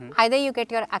 things. Either you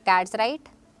get your ACADS right,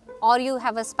 or you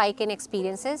have a spike in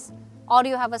experiences, or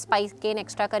you have a spike in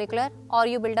extracurricular, or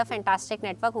you build a fantastic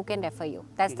network who can refer you.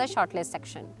 That's the shortlist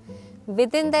section.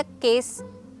 Within the case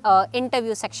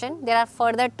interview section, there are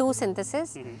further 2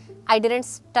 syntheses. I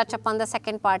didn't touch upon the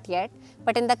second part yet,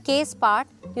 but in the case part,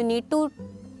 you need to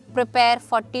prepare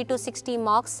 40 to 60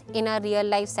 mocks in a real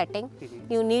life setting.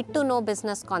 You need to know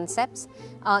business concepts.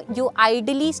 You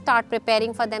ideally start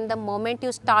preparing for them the moment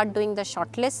you start doing the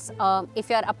shortlists if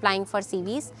you are applying for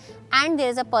CVs. And there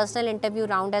is a personal interview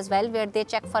round as well where they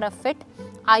check for a fit.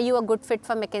 Are you a good fit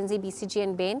for McKinsey, BCG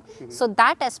and Bain? So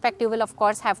that aspect you will of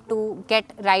course have to get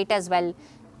right as well.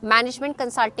 Management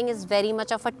consulting is very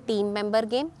much of a team member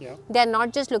game. They are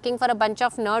not just looking for a bunch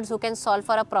of nerds who can solve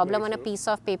for a problem on a piece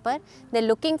of paper. They're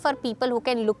looking for people who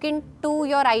can look into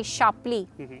your eyes sharply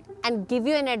and give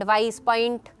you an advice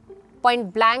point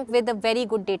blank with a very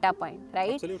good data point,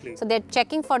 right? Absolutely. So they're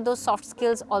checking for those soft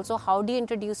skills also. How do you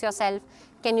introduce yourself?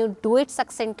 Can you do it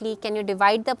succinctly? Can you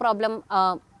divide the problem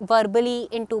verbally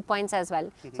in 2 points as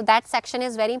well? So that section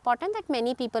is very important that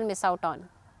many people miss out on.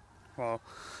 Wow.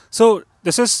 So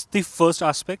this is the first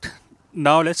aspect.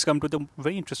 Now let's come to the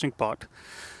very interesting part.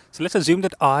 So let's assume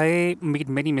that I made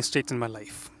many mistakes in my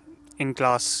life. In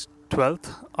class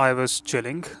 12th, I was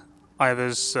chilling. I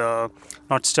was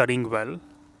not studying well,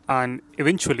 and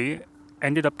eventually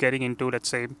ended up getting into, let's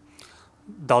say,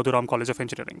 Dauduram College of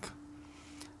Engineering.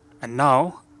 And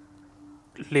now,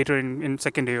 later in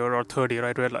second year or third year,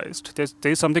 I realized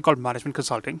there's something called management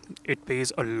consulting. It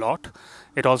pays a lot.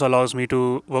 It also allows me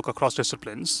to work across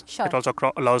disciplines. Sure. It also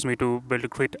allows me to build a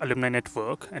great alumni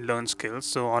network and learn skills,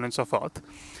 so on and so forth.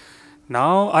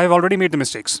 Now, I've already made the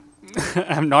mistakes.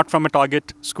 I'm not from a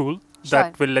target school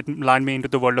that will land me into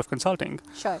the world of consulting.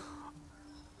 Sure.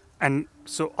 And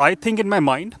so I think in my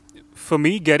mind, for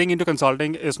me, getting into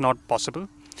consulting is not possible.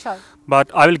 Sure. But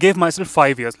I will give myself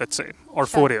 5 years, let's say, or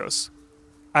Sure. 4 years.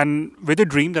 And with a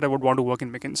dream that I would want to work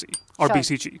in McKinsey or Sure.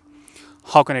 BCG.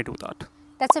 How can I do that?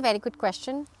 That's a very good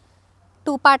question.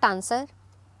 2-part answer.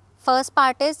 First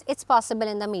part is it's possible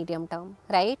in the medium term,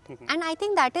 right? And I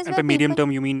think that is And where by medium people,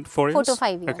 term, you mean 4 years? 4 to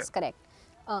 5 years, Okay. correct.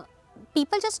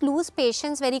 People just lose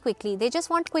patience very quickly. They just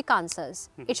want quick answers.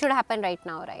 It should happen right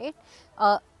now, right?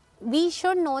 We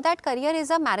should know that career is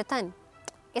a marathon.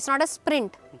 It's not a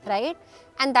sprint, right?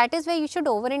 And that is where you should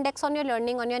over-index on your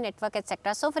learning, on your network,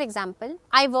 etc. So, for example,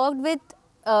 I worked with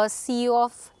a CEO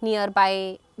of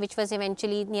nearby which was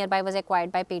eventually nearby was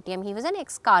acquired by Paytm. He was an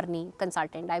ex-Carney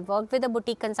consultant. I worked with a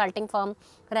boutique consulting firm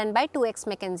run by two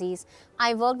ex-McKinseys.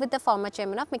 I worked with the former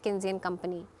chairman of McKinsey and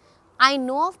Company. I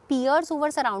know of peers who were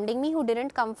surrounding me who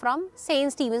didn't come from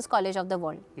St. Stephen's College of the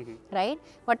world, right?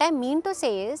 What I mean to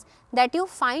say is that you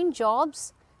find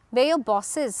jobs where your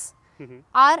bosses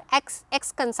are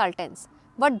ex-consultants.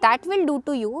 What that will do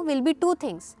to you will be two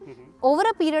things. Over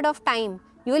a period of time,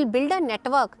 you will build a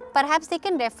network. Perhaps they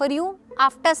can refer you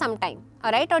after some time,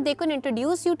 all right? Or they can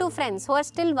introduce you to friends who are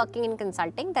still working in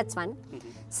consulting. That's one.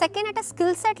 Second, at a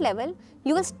skill set level,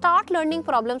 you will start learning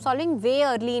problem solving way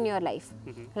early in your life,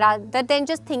 rather than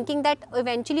just thinking that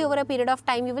eventually over a period of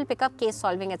time you will pick up case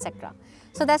solving, etc.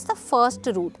 So that's the first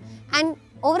route. And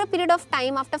over a period of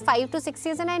time, after 5 to 6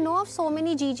 years, and I know of so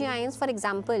many GGINs, for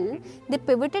example, they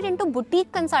pivoted into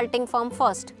boutique consulting firm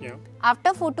first.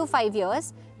 After 4 to 5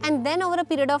 years, and then over a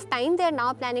period of time, they are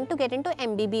now planning to get into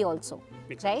MBB also,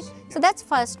 right? So that's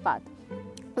first path.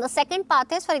 The second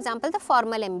path is, for example, the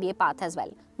formal MBA path as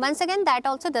well. Once again, that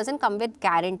also doesn't come with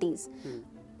guarantees.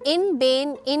 In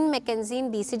Bain, in McKinsey,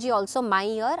 in BCG also, my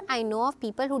year, I know of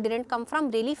people who didn't come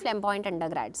from really flamboyant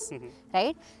undergrads,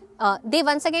 right? They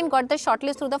once again got the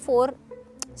shortlist through the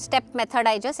 4-step method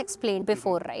I just explained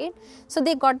before, right? So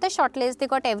they got the shortlist, they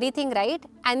got everything right,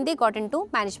 and they got into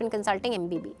management consulting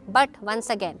MBB. But once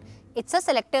again, it's a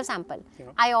selective sample.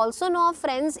 I also know of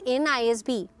friends in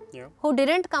ISB who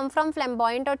didn't come from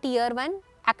flamboyant or tier 1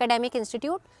 academic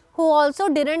institute who also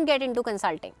didn't get into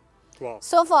consulting.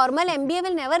 So formal MBA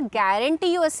will never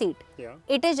guarantee you a seat.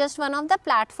 It is just one of the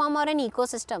platform or an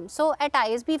ecosystem. So at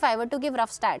ISB, if I were to give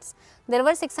rough stats, there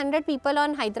were 600 people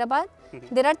on Hyderabad,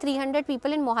 there are 300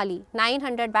 people in Mohali,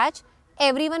 900 batch,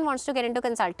 everyone wants to get into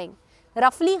consulting.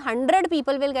 Roughly 100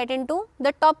 people will get into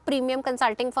the top premium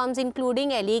consulting firms,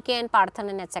 including LEK and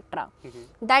Parthanan, etc.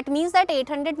 That means that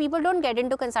 800 people don't get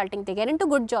into consulting, they get into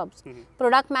good jobs,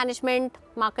 product management,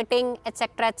 marketing,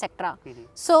 etc. etc.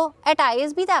 So at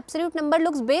ISB, the absolute number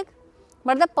looks big,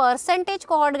 but the percentage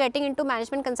cohort getting into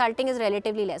management consulting is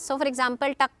relatively less. So for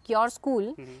example, Tuck, your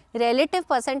school, relative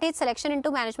percentage selection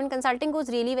into management consulting goes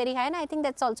really very high, and I think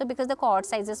that's also because the cohort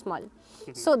size is small.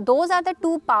 So those are the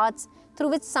two paths through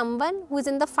which someone who is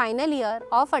in the final year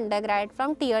of undergrad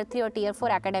from tier 3 or tier 4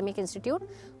 academic institute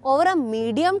over a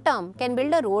medium term can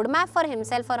build a roadmap for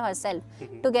himself or herself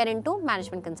to get into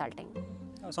management consulting.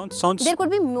 Sounds There could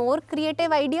be more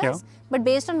creative ideas, but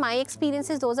based on my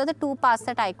experiences, those are the two paths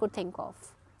that I could think of.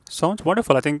 Sounds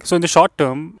wonderful. I think so. In the short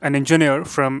term, an engineer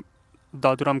from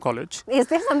Daduram College. Is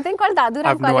there something called Daduram College? I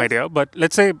have no idea, but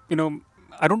let's say,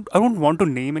 I don't want to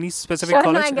name any specific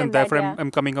college, and therefore I'm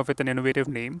coming up with an innovative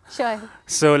name. Sure.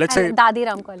 So let's say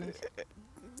Dadiram College.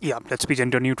 Yeah, let's be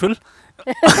gender neutral.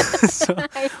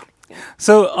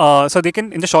 So they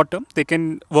can, in the short term, they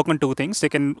can work on two things. They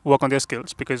can work on their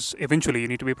skills, because eventually you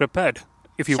need to be prepared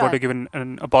if you want to give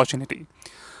an opportunity.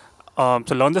 So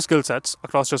learn the skill sets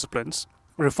across disciplines,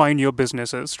 refine your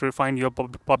businesses, refine your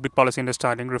public policy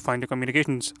understanding, refine your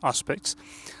communications aspects.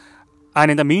 And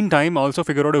in the meantime, also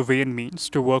figure out a way and means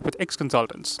to work with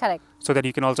ex-consultants. Correct. So that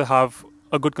you can also have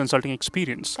a good consulting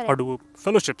experience. Correct. Or do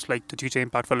fellowships like the GJ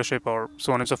Impact Fellowship or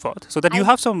so on and so forth. So that you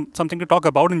have something to talk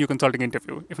about in your consulting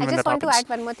interview. I just want to add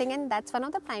one more thing, and that's one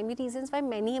of the primary reasons why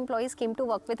many employees came to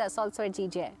work with us also at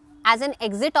GGI. As an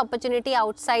exit opportunity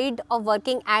outside of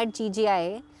working at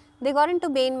GGI, they got into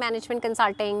Bain Management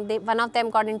Consulting, one of them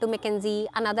got into McKinsey,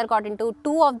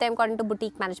 two of them got into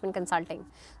boutique management consulting.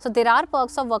 So there are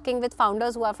perks of working with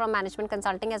founders who are from management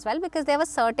consulting as well, because they have a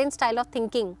certain style of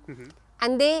thinking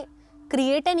and they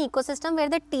create an ecosystem where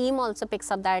the team also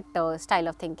picks up that style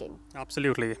of thinking.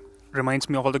 Absolutely. Reminds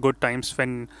me of all the good times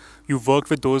when you worked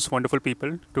with those wonderful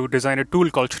people to design a tool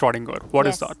called Schrodinger. What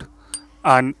is that?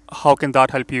 And how can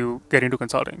that help you get into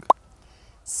consulting?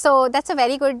 So that's a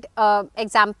very good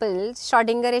example.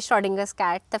 Schrodinger is Schrodinger's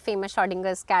cat, the famous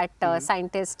Schrodinger's cat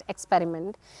scientist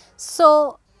experiment.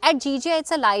 So at GGI,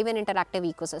 it's a live and interactive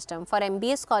ecosystem for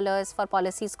MBA scholars, for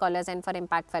policy scholars, and for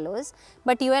impact fellows.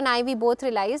 But you and I, we both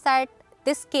realize that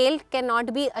this scale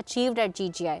cannot be achieved at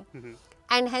GGI.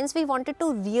 And hence we wanted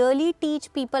to really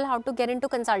teach people how to get into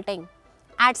consulting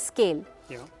at scale.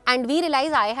 And we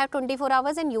realize I have 24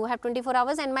 hours and you have 24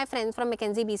 hours, and my friends from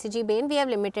McKinsey, BCG, Bain, we have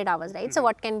limited hours, right? So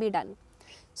what can be done?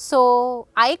 So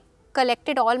I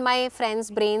collected all my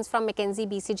friends' brains from McKinsey,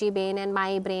 BCG, Bain, and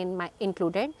my brain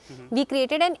included. We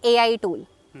created an AI tool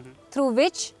through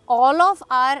which all of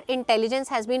our intelligence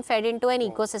has been fed into an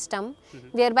ecosystem,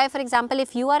 whereby, for example,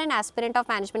 if you are an aspirant of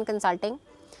management consulting,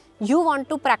 you want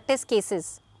to practice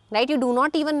cases right? You do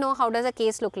not even know how does a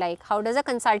case look like, how does a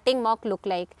consulting mock look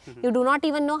like. You do not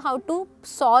even know how to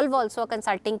solve also a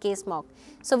consulting case mock.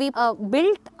 So we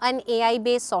built an AI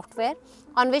based software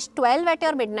on which 12 at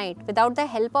your midnight, without the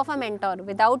help of a mentor,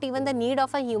 without even the need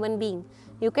of a human being,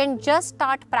 you can just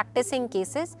start practicing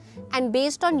cases, and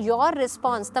based on your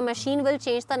response, the machine will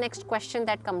change the next question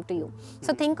that come to you.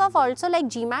 So think of also like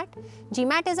GMAT.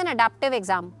 GMAT is an adaptive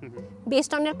exam.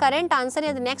 Based on your current answer,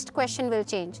 the next question will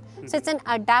change. So it's an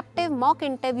adaptive mock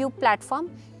interview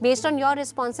platform. Based on your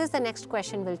responses, the next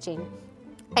question will change.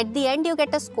 At the end, you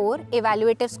get a score,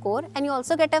 evaluative score, and you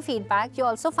also get a feedback. You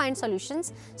also find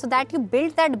solutions so that you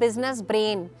build that business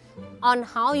brain on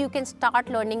how you can start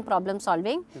learning problem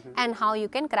solving and how you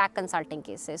can crack consulting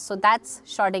cases. So that's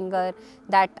Schrodinger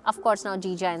that, of course, now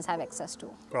GGINs have access to.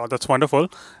 Wow, that's wonderful.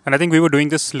 And I think we were doing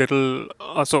this little,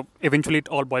 so eventually it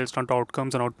all boils down to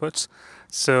outcomes and outputs.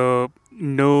 So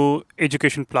no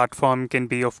education platform can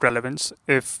be of relevance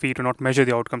if we do not measure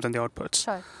the outcomes and the outputs.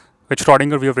 Sure. With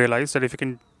Schrodinger, we have realized that if you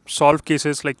can solve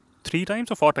cases like 3 times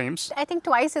or 4 times. I think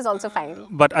twice is also fine.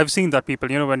 But I've seen that people,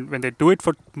 when they do it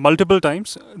for multiple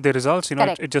times, the results,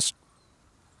 it just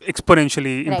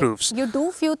exponentially improves. You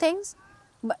do few things,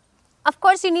 but of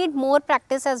course you need more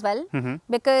practice as well,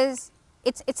 because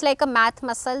it's like a math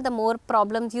muscle. The more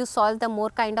problems you solve, the more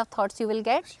kind of thoughts you will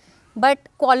get. But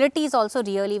quality is also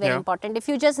really very important. If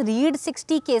you just read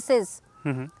 60 cases,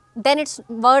 then it's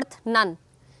worth none.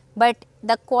 But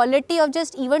the quality of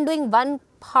just even doing one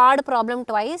hard problem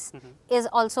twice is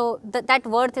also, that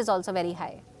worth is also very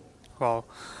high. Wow.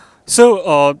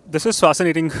 So this is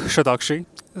fascinating, Shatakshi.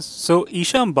 So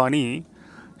Isha Ambani,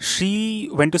 she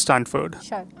went to Stanford.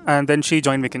 Sure. And then she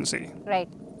joined McKinsey. Right.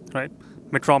 Right.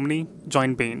 Mitt Romney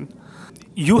joined Bain.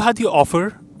 You had the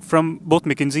offer from both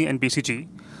McKinsey and BCG.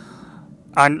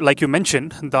 And like you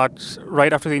mentioned, that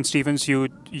right after St. Stephen's,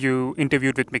 you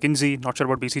interviewed with McKinsey, not sure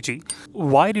about BCG.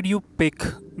 Why did you pick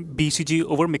BCG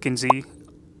over McKinsey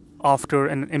after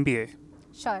an MBA?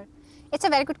 Sure. It's a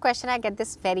very good question. I get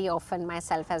this very often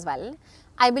myself as well.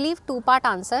 I believe 2-part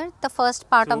answer. The first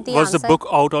part of the answer... Was the book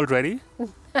out already?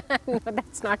 No,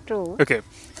 that's not true. Okay.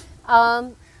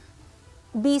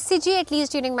 BCG, at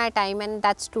least during my time, and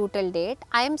that's true till date,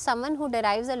 I am someone who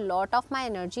derives a lot of my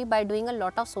energy by doing a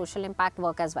lot of social impact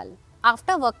work as well.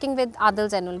 After working with Adil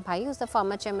Zainul Bhai, who's the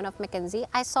former chairman of McKinsey,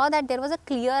 I saw that there was a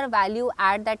clear value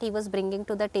add that he was bringing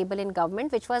to the table in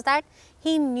government, which was that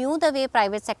he knew the way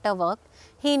private sector worked.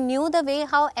 He knew the way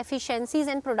how efficiencies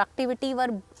and productivity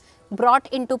were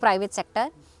brought into private sector,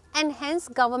 and hence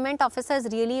government officers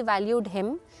really valued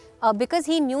him because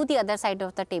he knew the other side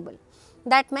of the table.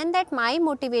 That meant that my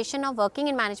motivation of working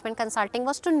in management consulting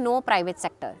was to know private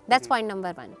sector. That's point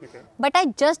number 1. Okay. But I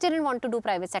just didn't want to do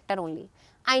private sector only.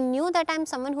 I knew that I'm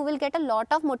someone who will get a lot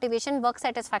of motivation, work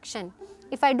satisfaction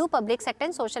if I do public sector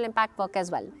and social impact work as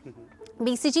well.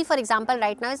 BCG, for example,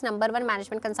 right now is number 1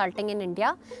 management consulting in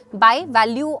India by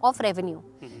value of revenue.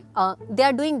 They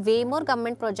are doing way more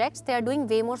government projects, they are doing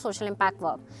way more social impact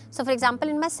work. So for example,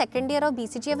 in my second year of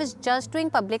BCG, I was just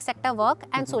doing public sector work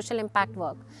and social impact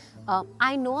work.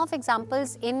 I know of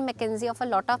examples in McKinsey of a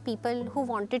lot of people who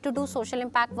wanted to do social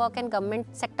impact work and government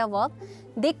sector work.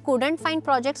 They couldn't find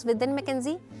projects within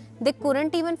McKinsey. They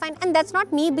couldn't even find, and that's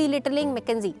not me belittling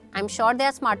McKinsey. I'm sure there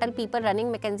are smarter people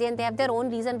running McKinsey and they have their own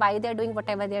reason why they're doing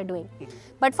whatever they're doing.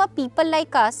 But for people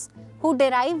like us who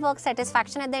derive work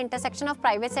satisfaction at the intersection of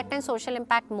private sector and social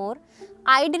impact more,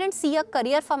 I didn't see a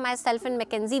career for myself in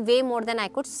McKinsey way more than I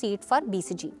could see it for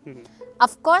BCG.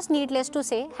 Of course, needless to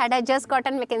say, had I just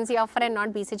gotten McKinsey offer and not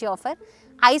BCG offer,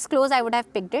 eyes closed, I would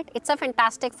have picked it. It's a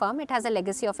fantastic firm. It has a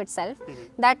legacy of itself.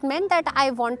 That meant that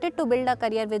I wanted to build a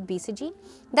career with BCG.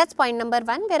 That's point number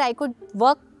 1, where I could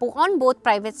work on both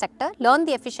private sector, learn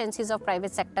the efficiencies of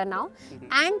private sector now,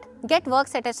 and get work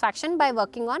satisfaction by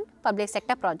working on public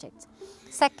sector projects.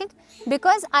 Second,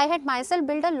 because I had myself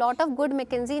built a lot of good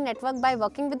McKinsey network by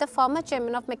working with the former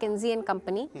chairman of McKinsey and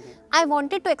Company, I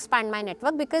wanted to expand my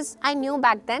network because I knew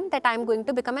back then that I am going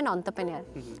to become an entrepreneur.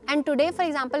 And today, for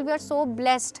example, we are so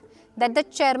blessed that the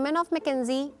chairman of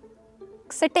McKinsey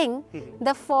sitting,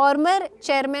 the former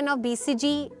chairman of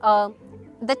BCG,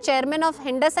 the chairman of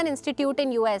Henderson Institute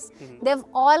in US, they've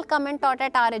all come and taught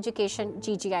at our education,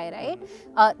 GGI,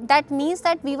 right? That means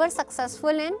that we were successful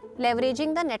in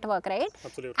leveraging the network, right?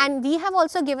 Absolutely. And we have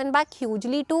also given back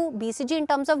hugely to BCG in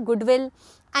terms of goodwill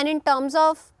and in terms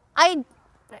of,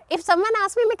 if someone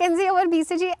asks me McKinsey over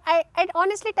BCG, I'd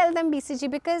honestly tell them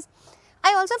BCG, because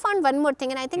I also found one more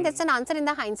thing, and I think that's an answer in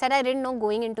the hindsight I didn't know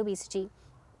going into BCG.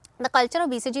 The culture of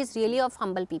BCG is really of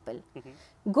humble people.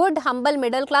 good, humble,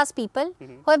 middle class people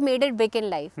who have made it big in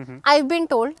life. I've been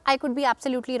told, I could be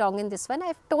absolutely wrong in this one.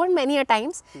 I've told many a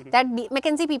times that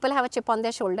McKinsey people have a chip on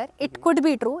their shoulder. It could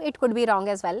be true, it could be wrong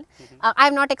as well. I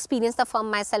have not experienced the firm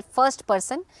myself first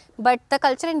person, but the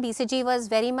culture in BCG was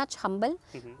very much humble.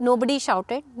 Nobody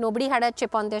shouted, nobody had a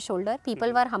chip on their shoulder.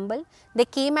 People were humble. They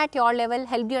came at your level,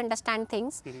 helped you understand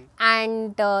things,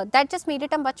 and that just made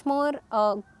it a much more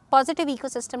positive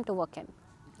ecosystem to work in.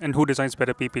 And who designs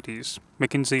better PPTs,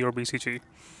 McKinsey or BCG?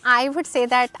 I would say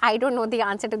that I don't know the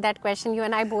answer to that question. You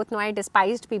and I both know I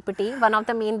despised PPT. One of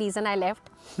the main reason I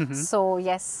left. So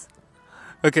yes.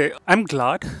 Okay, I'm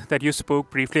glad that you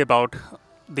spoke briefly about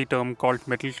the term called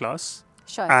middle class.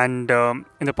 Sure. And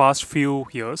in the past few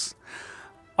years,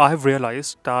 I have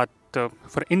realized that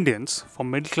for Indians, for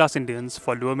middle class Indians,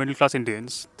 for lower middle class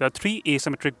Indians, there are three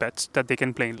asymmetric bets that they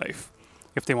can play in life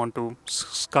if they want to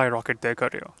skyrocket their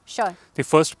career. Sure. The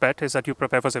first bet is that you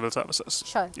prepare for civil services.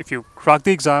 Sure. If you crack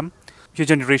the exam, your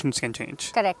generations can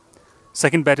change. Correct.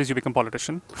 Second bet is you become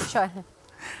politician. Sure.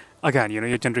 Again,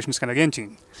 your generations can again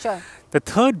change. Sure. The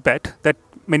third bet that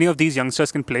many of these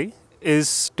youngsters can play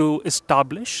is to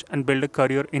establish and build a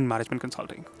career in management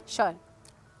consulting. Sure.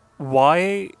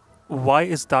 Why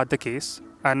is that the case,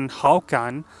 and how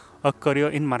can a career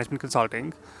in management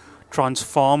consulting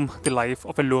transform the life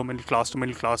of a lower middle class to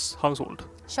middle class household?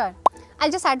 Sure.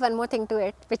 I'll just add one more thing to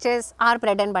it, which is our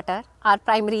bread and butter, our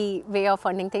primary way of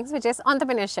funding things, which is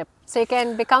entrepreneurship. So you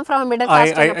can become from a middle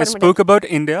class to an upper I spoke about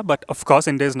India, but of course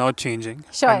India is now changing.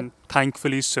 Sure. And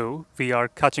thankfully so. We are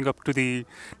catching up to the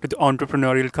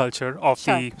entrepreneurial culture of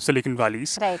the Silicon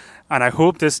Valleys. Right. And I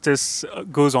hope this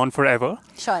goes on forever.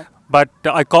 Sure. But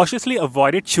I cautiously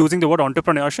avoided choosing the word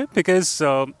entrepreneurship because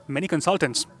many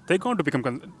consultants, they're going to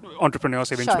become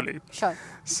entrepreneurs eventually. Sure.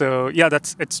 So yeah,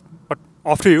 but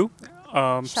off to you.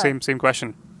 Sure. Same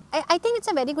question. I think it's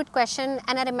a very good question,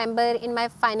 and I remember in my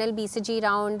final BCG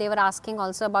round, they were asking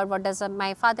also about what does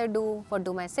my father do, what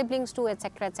do my siblings do,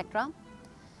 etc., etc.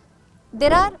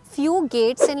 There are few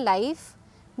gates in life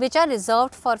which are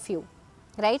reserved for few,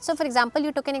 right? So for example,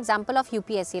 you took an example of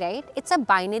UPSC, right? It's a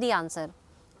binary answer.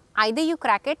 Either you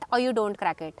crack it or you don't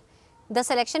crack it. The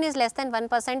selection is less than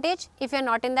 1%. If you're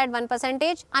not in that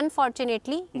 1%,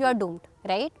 unfortunately, you are doomed,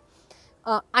 right?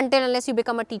 Until unless you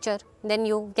become a teacher, then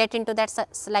you get into that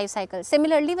life cycle.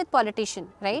 Similarly with politician,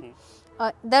 right?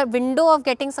 The window of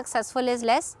getting successful is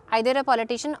less, either a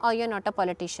politician or you're not a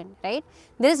politician, right?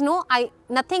 There is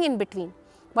nothing in between.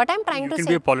 What I'm trying to say... You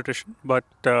can be a politician, but...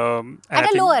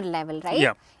 at a lower level, right?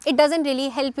 Yeah. It doesn't really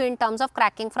help you in terms of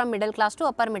cracking from middle class to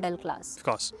upper middle class. Of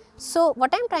course. So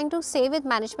what I'm trying to say with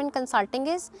management consulting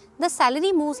is the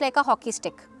salary moves like a hockey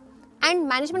stick. And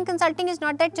management consulting is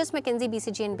not that just McKinsey,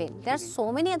 BCG and Bain. There are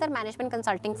so many other management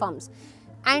consulting firms.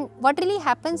 And what really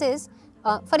happens is,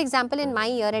 for example, in my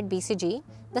year at BCG,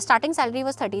 the starting salary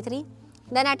was 33.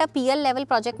 Then at a PL level,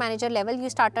 project manager level, you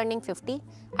start earning 50.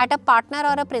 At a partner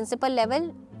or a principal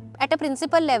level,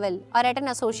 or at an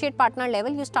associate partner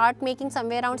level, you start making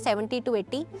somewhere around 70 to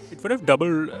 80. It would have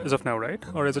doubled as of now, right?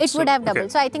 Or is it? It would have doubled. Okay.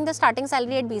 So I think the starting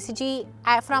salary at BCG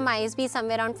from ISB is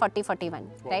somewhere around 40-41, wow.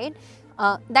 Right?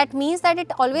 That means that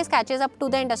it always catches up to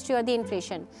the industry or the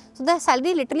inflation. So the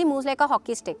salary literally moves like a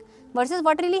hockey stick. Versus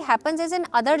what really happens is in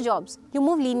other jobs, you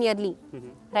move linearly,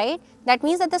 right? That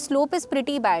means that the slope is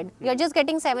pretty bad. You're just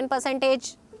getting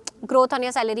 7% growth on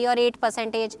your salary or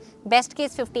 8%, best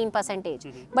case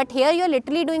 15%. But here you're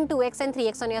literally doing 2x and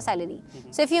 3x on your salary.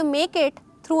 So if you make it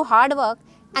through hard work,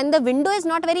 and the window is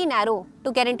not very narrow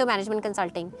to get into management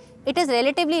consulting, it is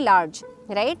relatively large,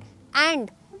 right?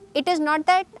 And it is not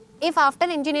that if after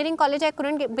engineering college I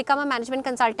couldn't become a management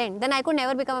consultant, then I could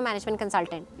never become a management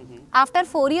consultant. After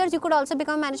 4 years, you could also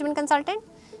become a management consultant.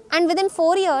 And within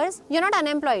 4 years, you're not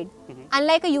unemployed.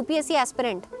 Unlike a UPSC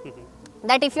aspirant,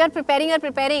 that if you're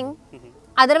preparing,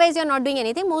 otherwise you're not doing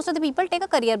anything. Most of the people take a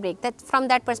career break. That's from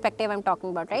that perspective I'm talking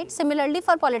about, right? Similarly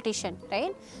for politician,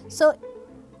 right? So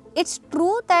it's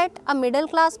true that a middle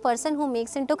class person who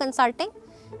makes into consulting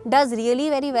does really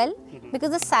very well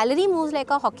because the salary moves like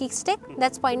a hockey stick.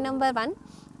 That's point number one.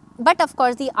 But of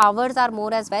course, the hours are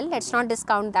more as well. Let's not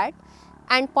discount that.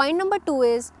 And point number two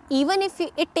is, even if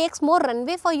it takes more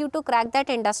runway for you to crack that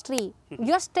industry,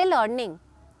 you're still earning.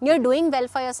 You're doing well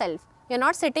for yourself. You're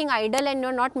not sitting idle and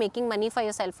you're not making money for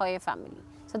yourself or your family.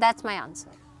 So that's my answer.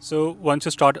 So once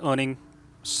you start earning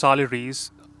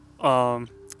salaries,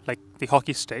 like the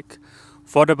hockey stick,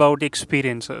 what about the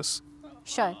experiences?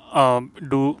 Sure.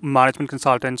 Do management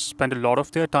consultants spend a lot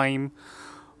of their time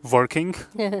working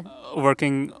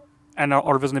And are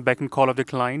always in the beck and call of the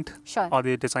client? Sure. Are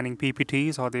they designing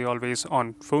PPTs? Are they always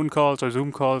on phone calls or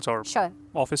Zoom calls or Sure.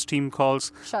 office team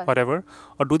calls, Sure. whatever?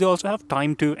 Or do they also have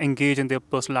time to engage in their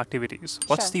personal activities?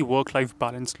 What's Sure. the work-life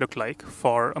balance look like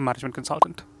for a management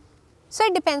consultant? So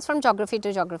it depends from geography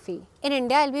to geography. In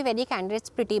India, I'll be very candid, it's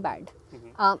pretty bad.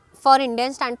 For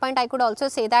Indian standpoint, I could also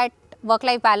say that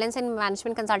work-life balance in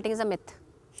management consulting is a myth.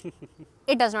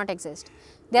 It does not exist.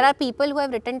 There are people who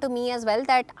have written to me as well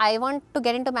that I want to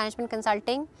get into management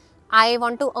consulting, I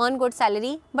want to earn good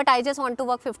salary, but I just want to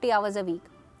work 50 hours a week.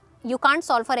 You can't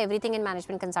solve for everything in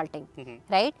management consulting,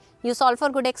 right? You solve for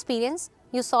good experience,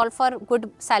 you solve for good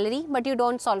salary, but you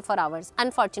don't solve for hours,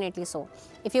 unfortunately so.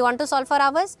 If you want to solve for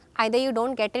hours, either you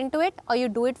don't get into it or you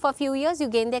do it for a few years, you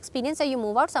gain the experience or you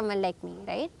move out, someone like me,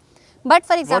 right? But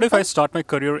for example, What if I start my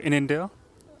career in India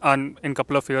and in a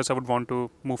couple of years I would want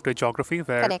to move to a geography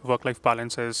where Correct. work-life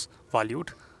balance is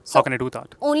valued? So how can I do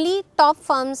that? Only top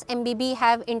firms, MBB,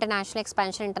 have international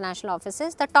expansion, international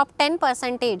offices. The top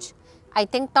 10%, I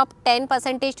think top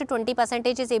 10% to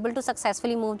 20% is able to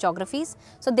successfully move geographies.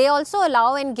 So they also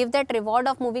allow and give that reward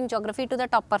of moving geography to the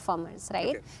top performers,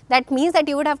 right? Okay. That means that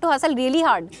you would have to hustle really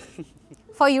hard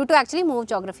for you to actually move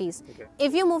geographies. Okay.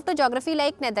 If you move to geography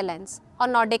like Netherlands or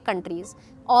Nordic countries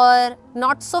or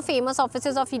not so famous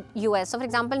offices of US, so for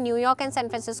example, New York and San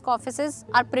Francisco offices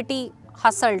are pretty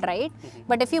hustled, right?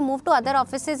 But if you move to other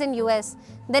offices in US,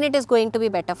 then it is going to be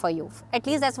better for you. At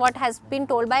least that's what has been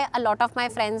told by a lot of my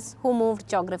friends who moved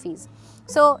geographies.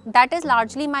 So that is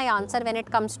largely my answer when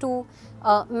it comes to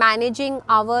managing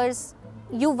hours.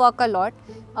 You work a lot,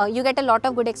 you get a lot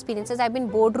of good experiences. I've been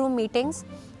boardroom meetings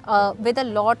with a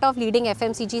lot of leading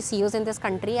FMCG CEOs in this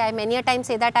country. I many a time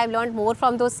say that I've learned more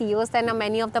from those CEOs than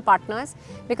many of the partners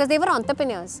because they were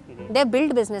entrepreneurs. They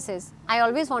built businesses. I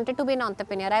always wanted to be an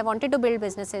entrepreneur. I wanted to build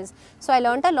businesses. So I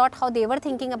learned a lot how they were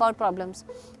thinking about problems.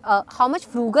 How much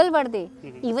frugal were they?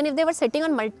 Even if they were sitting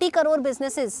on multi-crore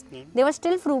businesses, they were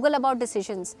still frugal about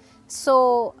decisions.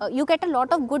 So you get a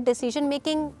lot of good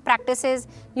decision-making practices.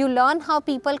 You learn how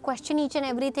people question each and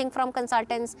everything from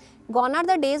consultants. Gone are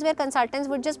the days where consultants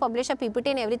would just publish a PPT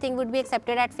and everything would be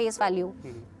accepted at face value.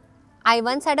 I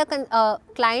once had a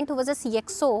client who was a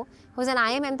CXO, who was an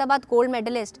IIM Ahmedabad gold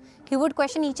medalist. He would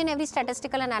question each and every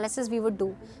statistical analysis we would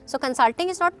do. So consulting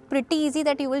is not pretty easy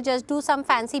that you will just do some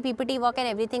fancy PPT work and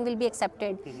everything will be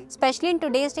accepted. Especially in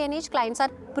today's day and age, clients are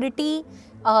pretty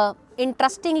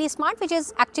interestingly smart, which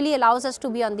is actually allows us to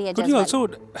be on the edge. Could you also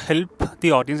help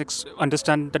the audience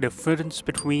understand the difference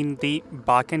between the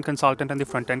back-end consultant and the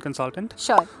front-end consultant?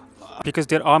 Sure. Because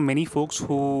there are many folks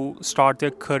who start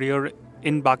their career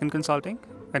in back-end consulting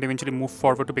and eventually move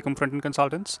forward to become front-end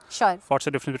consultants. Sure. What's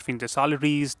the difference between the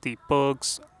salaries, the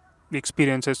perks, the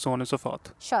experiences, so on and so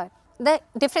forth? Sure. The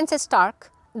difference is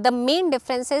stark. The main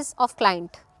difference is of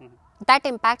client. That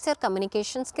impacts your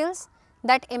communication skills,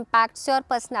 that impacts your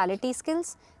personality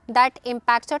skills, that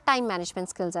impacts your time management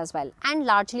skills as well, and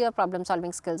largely your problem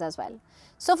solving skills as well.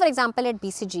 So for example, at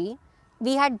BCG,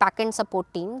 we had back-end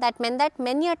support team. That meant that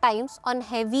many a times on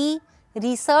heavy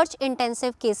research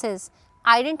intensive cases,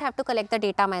 I didn't have to collect the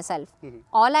data myself.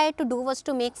 All I had to do was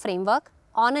to make framework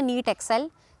on a neat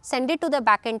Excel, send it to the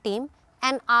back-end team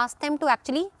and ask them to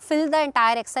actually fill the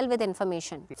entire Excel with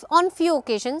information. On few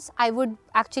occasions, I would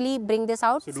actually bring this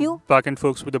out. So do back-end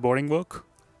folks with the boring work?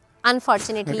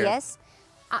 Unfortunately, Okay. yes.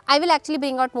 I will actually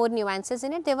bring out more nuances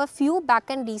in it. There were few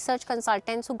back-end research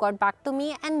consultants who got back to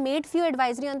me and made few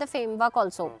advisory on the framework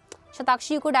also.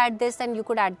 Shatakshi, you could add this and you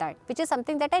could add that, which is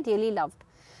something that I really loved.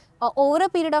 Over a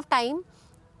period of time,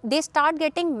 they start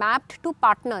getting mapped to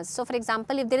partners. So for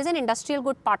example, if there is an industrial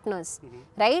good partners,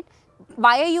 right?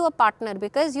 Why are you a partner?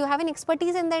 Because you have an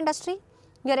expertise in the industry.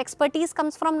 Your expertise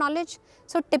comes from knowledge.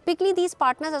 So typically these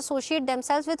partners associate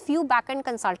themselves with few back-end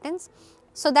consultants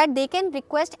so that they can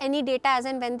request any data as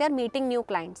and when they are meeting new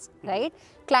clients, right?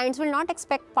 Clients will not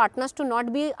expect partners to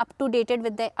not be up to date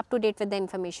with the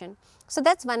information. So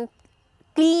that's one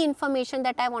key information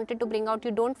that I wanted to bring out.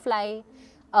 You don't fly.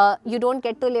 You don't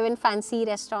get to live in fancy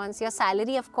restaurants. Your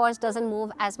salary, of course, doesn't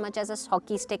move as much as a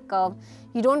hockey stick curve.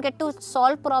 You don't get to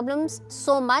solve problems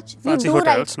so much. Fancy you do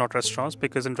hotels, not restaurants,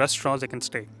 because in restaurants they can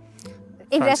stay.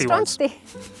 In Fancy restaurants, ones.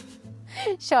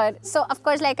 Sure. So, of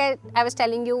course, like I was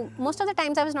telling you, most of the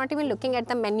times I was not even looking at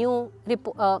the menu,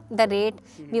 the rate.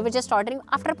 We were just ordering.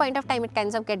 After a point of time, it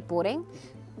kind of get boring.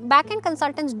 Back-end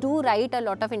consultants do write a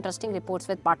lot of interesting reports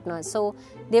with partners. So,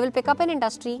 they will pick up an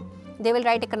industry. They will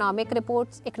write economics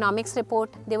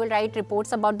report. They will write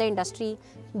reports about the industry.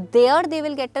 There, they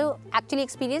will get to actually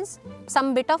experience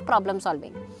some bit of problem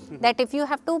solving. That if you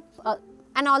have to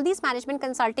And all these management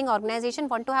consulting organizations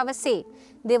want to have a say.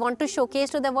 They want to showcase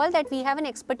to the world that we have an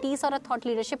expertise or a thought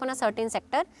leadership on a certain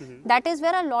sector. That is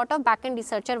where a lot of back-end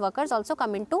researcher workers also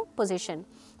come into position.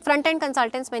 Front-end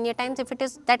consultants, many a times, if it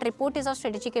is that report is of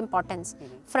strategic importance,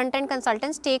 front-end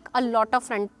consultants take a lot of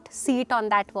front seat on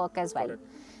that work as well.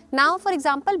 Now, for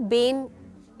example, Bain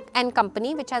and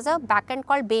Company, which has a back-end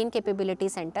called Bain Capability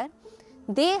Center,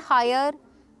 they hire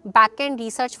back-end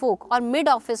research folk or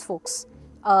mid-office folks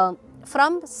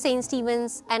from St.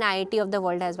 Stephen's and IIT of the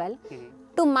world as well.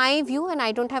 To my view, and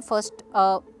I don't have first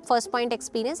point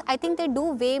experience, I think they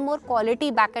do way more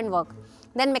quality back-end work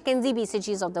than McKinsey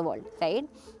BCGs of the world, right?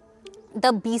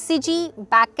 The BCG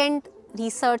back-end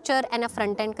researcher and a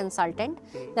front-end consultant,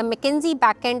 the McKinsey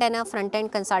back-end and a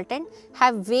front-end consultant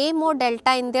have way more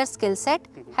delta in their skill set,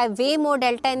 have way more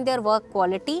delta in their work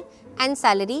quality and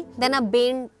salary than a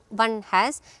Bain one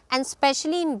has, and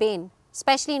especially in Bain,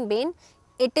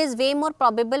 it is way more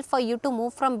probable for you to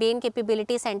move from Bain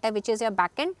Capability Center, which is your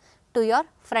back-end, to your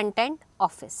front-end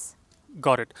office.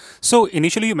 Got it. So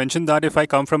initially you mentioned that if I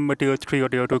come from a tier 3 or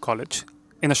tier 2 college,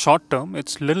 in the short term,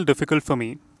 it's a little difficult for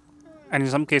me, and in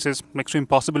some cases, next to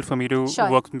impossible for me to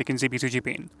work McKinsey, BCG,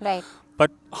 Bain. Right.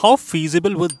 But how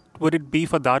feasible would it be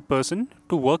for that person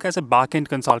to work as a back-end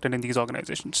consultant in these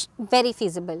organizations? Very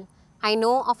feasible. I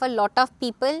know of a lot of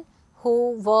people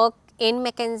who work in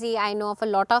McKinsey. I know of a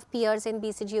lot of peers in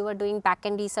BCG who are doing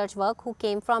back-end research work who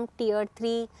came from tier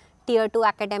 3, tier 2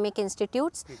 academic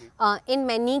institutes. In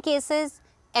many cases,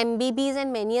 MBBs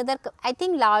and many other, I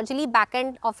think largely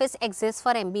back-end office exists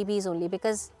for MBBs only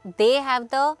because they have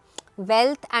the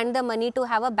wealth and the money to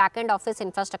have a back-end office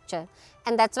infrastructure.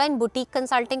 And that's why in boutique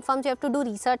consulting firms, you have to do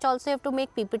research also, you have to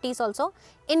make PPTs also.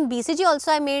 In BCG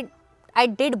also, I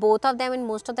did both of them in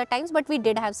most of the times, but we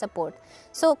did have support.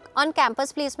 So on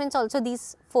campus placements also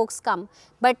these folks come.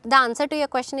 But the answer to your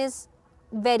question is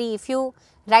if you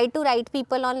write to right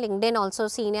people on LinkedIn also,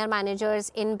 senior managers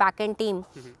in back-end team,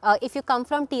 if you come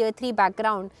from tier 3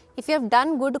 background, if you have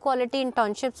done good quality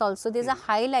internships also, there's a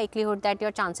high likelihood that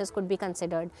your chances could be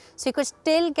considered. So you could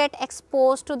still get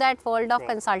exposed to that world of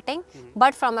consulting,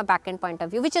 but from a back-end point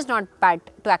of view, which is not bad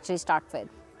to actually start with.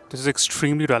 This is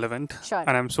extremely relevant, Sure.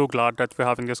 and I'm so glad that we're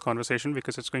having this conversation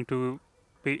because it's going to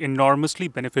be enormously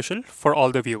beneficial for all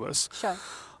the viewers. Sure.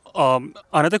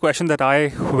 Another question that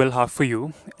I will have for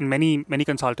you, and many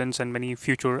consultants and many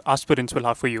future aspirants will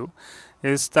have for you,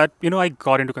 is that, I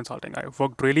got into consulting. I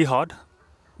worked really hard,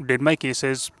 did my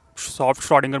cases, solved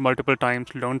Schrodinger multiple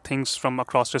times, learned things from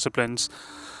across disciplines,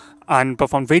 and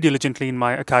performed very diligently in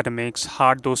my academics,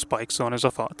 had those spikes, so on and so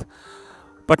forth.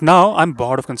 But now I'm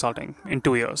bored of consulting in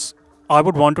 2 years. I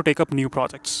would want to take up new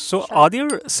projects. So are there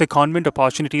secondment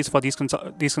opportunities for these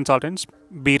consultants,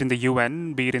 be it in the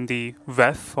UN, be it in the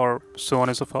WEF, or so on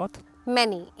and so forth?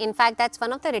 Many. In fact, that's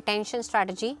one of the retention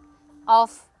strategy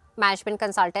of management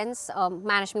consultants,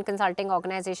 management consulting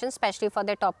organizations, especially for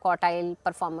their top quartile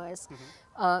performers.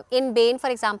 In Bain, for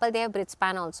example, they have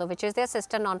Britspan also, which is their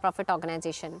sister non-profit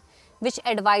organization, which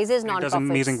advises non-profits. It does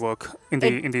amazing work in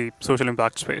the social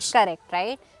impact space. Correct,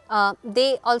 right?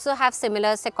 They also have similar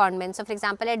secondments. So, for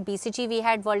example, at BCG, we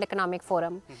had World Economic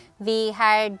Forum. We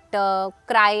had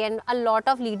CRI and a lot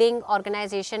of leading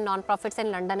organization, non-profits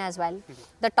in London as well.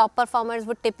 The top performers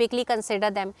would typically consider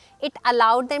them. It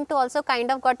allowed them to also kind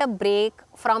of got a break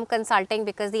from consulting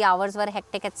because the hours were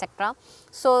hectic, etc.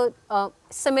 So,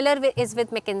 similar is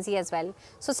with McKinsey as well.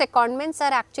 So, secondments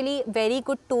are actually very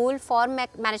good tool for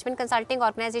management consulting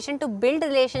organization to build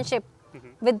relationship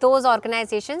with those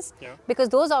organizations, because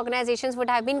those organizations would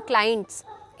have been clients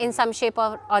in some shape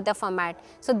or other format.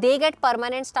 So they get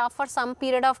permanent staff for some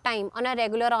period of time on a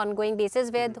regular ongoing basis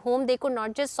with whom they could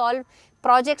not just solve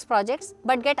projects,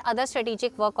 but get other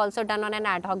strategic work also done on an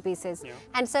ad hoc basis.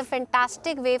 And it's a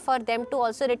fantastic way for them to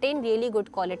also retain really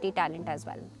good quality talent as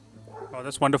well. Oh,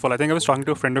 that's wonderful. I think I was talking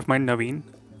to a friend of mine, Naveen.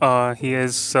 He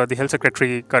is the health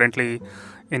secretary currently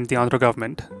in the Andhra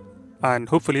government. And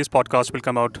hopefully his podcast will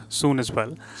come out soon as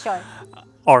well. Sure.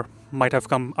 Or might have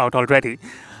come out already.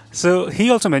 So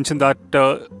he also mentioned that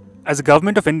as a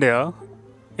government of India,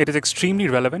 it is extremely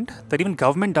relevant that even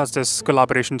government does this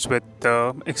collaborations with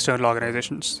external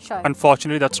organizations. Sure.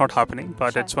 Unfortunately, that's not happening,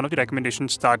 but it's one of the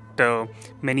recommendations that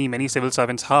many civil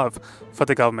servants have for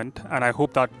the government, and I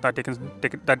hope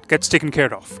that gets taken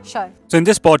care of. Sure. So in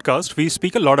this podcast, we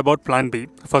speak a lot about Plan B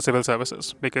for civil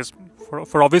services because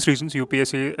for obvious reasons,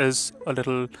 UPSC is a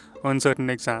little uncertain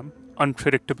exam,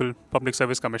 unpredictable public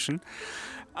service commission,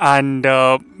 and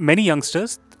many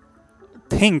youngsters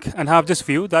think and have this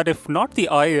view that if not the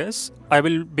IAS, I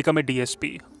will become a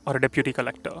DSP or a deputy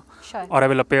collector, Sure. or I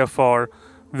will appear for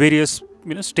various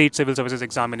state civil services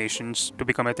examinations to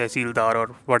become a tehsildar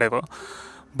or whatever.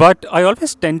 But I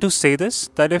always tend to say this,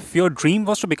 that if your dream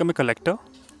was to become a collector,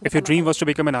 if your dream was to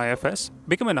become an IFS,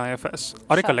 become an IFS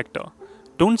or a Sure. collector.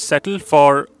 Don't settle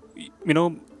for,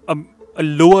 a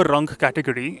lower rung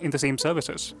category in the same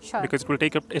services. Sure. Because it will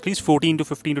take at least 14 to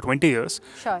 15 to 20 years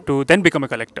Sure. to then become a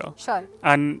collector. Sure.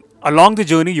 And along the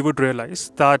journey, you would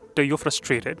realize that you're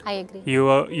frustrated. I agree.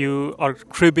 You are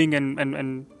cribbing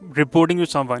and reporting to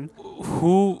someone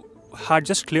who had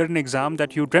just cleared an exam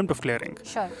that you dreamt of clearing.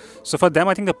 Sure. So for them,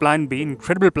 I think the plan B,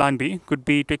 incredible plan B, could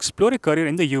be to explore a career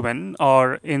in the UN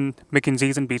or in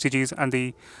McKinsey's and BCG's and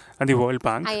the World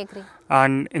Bank. I agree.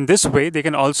 And in this way, they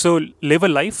can also live a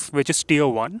life which is tier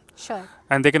one, Sure.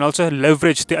 and they can also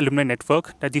leverage the alumni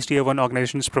network that these tier one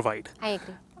organizations provide. I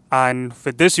agree. And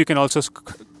with this, you can also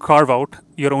carve out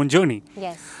your own journey.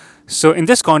 Yes. So in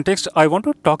this context, I want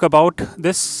to talk about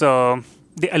this.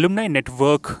 The alumni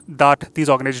network that these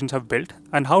organizations have built,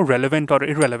 and how relevant or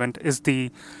irrelevant is the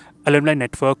alumni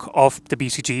network of the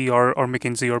BCG or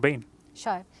McKinsey or Bain?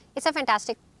 Sure. It's a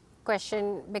fantastic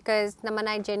question because, Naman,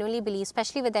 I genuinely believe,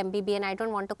 especially with MBB, and I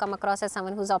don't want to come across as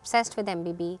someone who's obsessed with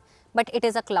MBB, but it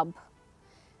is a club.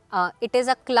 It is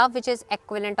a club which is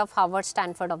equivalent of Harvard,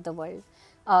 Stanford of the world.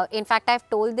 In fact, I've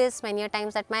told this many a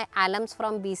times that my alums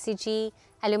from BCG,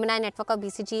 alumni network of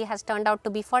BCG has turned out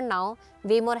to be, for now,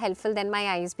 way more helpful than my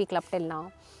ISB club till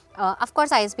now. Of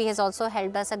course, ISB has also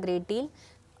helped us a great deal.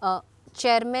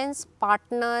 Chairmen,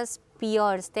 partners,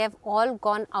 peers, they have all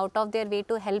gone out of their way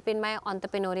to help in my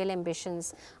entrepreneurial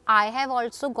ambitions. I have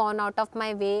also gone out of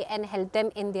my way and helped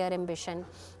them in their ambition.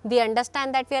 We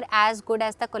understand that we are as good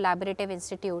as the collaborative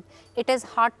institute. It is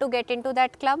hard to get into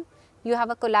that club. You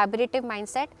have a collaborative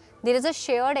mindset. There is a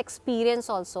shared experience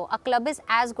also. A club is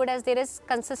as good as there is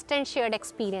consistent shared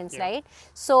experience, right?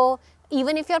 So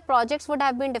even if your projects would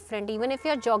have been different, even if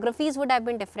your geographies would have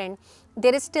been different,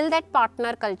 there is still that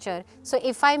partner culture. So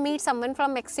if I meet someone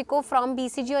from Mexico, from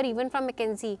BCG or even from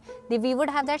McKinsey, we would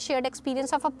have that shared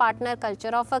experience of a partner culture,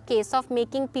 of a case of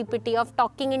making PPT, of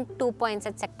talking in 2 points,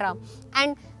 etc.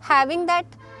 And having that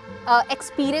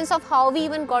experience of how we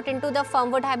even got into the firm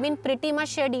would have been pretty much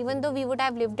shared, even though we would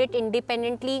have lived it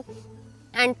independently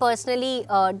and personally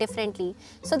differently.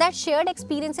 So that shared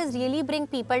experiences really bring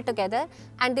people together,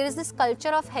 and there is this culture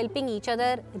of helping each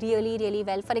other really, really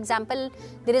well. For example,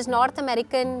 there is North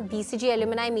American BCG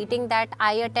alumni meeting that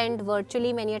I attend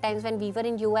virtually many a times. When we were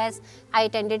in US, I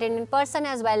attended it in person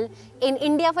as well. In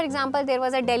India, for example, there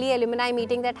was a Delhi alumni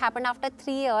meeting that happened after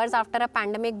 3 years after a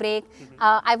pandemic break.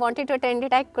 I wanted to attend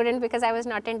it, I couldn't because I was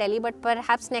not in Delhi, but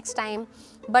perhaps next time.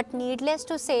 But needless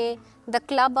to say, the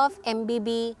club of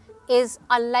MBB is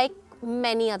unlike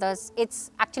many others.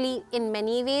 It's actually in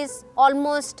many ways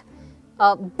almost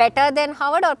better than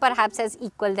Harvard, or perhaps as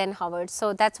equal than Harvard.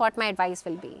 So that's what my advice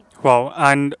will be. Wow,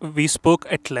 and we spoke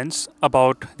at length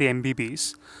about the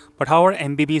MBBs, but how are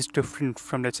MBBs different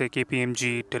from, let's say,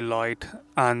 KPMG, Deloitte,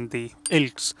 and the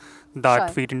ilks that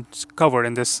Sure. we didn't cover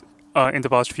in this in the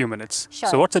past few minutes? Sure.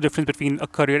 So what's the difference between a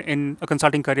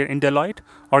consulting career in Deloitte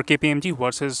or KPMG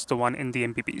versus the one in the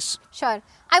MBBs? Sure.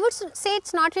 I would say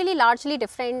it's not really largely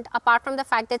different, apart from the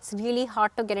fact that it's really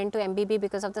hard to get into MBB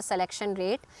because of the selection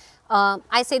rate.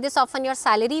 I say this often, your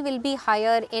salary will be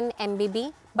higher in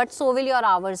MBB, but so will your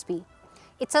hours be.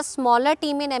 It's a smaller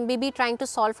team in MBB trying to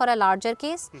solve for a larger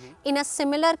case. In a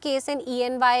similar case in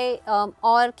ENY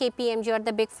or KPMG or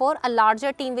the Big Four, a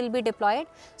larger team will be deployed.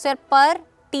 So your per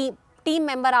team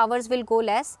member hours will go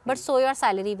less, but so your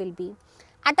salary will be.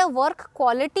 At a work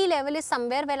quality level is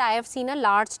somewhere where I have seen a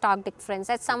large stark difference.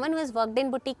 As someone who has worked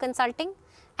in boutique consulting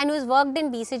and who has worked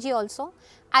in BCG also,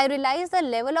 I realize the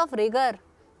level of rigor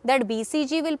that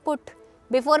BCG will put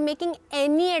before making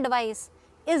any advice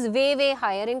is way, way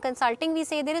higher. In consulting, we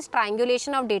say there is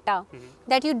triangulation of data,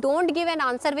 that you don't give an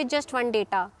answer with just one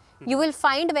data. You will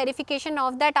find verification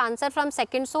of that answer from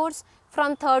second source,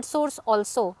 from third source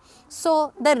also.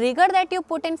 So the rigor that you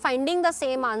put in finding the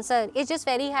same answer is just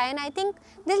very high, and I think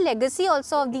the legacy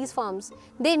also of these firms.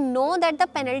 They know that the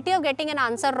penalty of getting an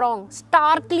answer wrong,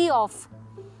 starkly off,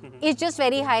 is just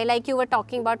very high. Like you were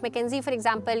talking about, McKinsey, for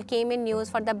example, came in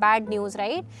news for the bad news,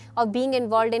 right, of being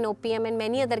involved in OPM and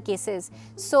many other cases.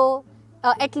 So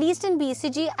at least in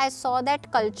BCG, I saw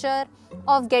that culture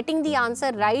of getting the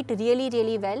answer right really,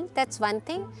 really well. That's one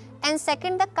thing. And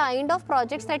second, the kind of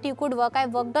projects that you could work. I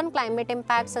worked on climate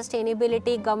impact,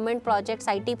 sustainability, government projects,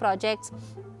 IT projects.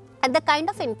 And the kind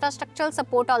of infrastructural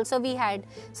support also we had.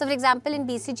 So for example, in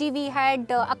BCG, we had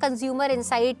a consumer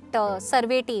insight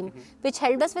survey team, which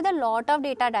helped us with a lot of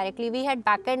data directly. We had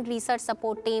back-end research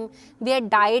support team. We had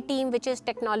DIE team, which is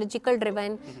technological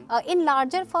driven. In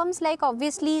larger firms, like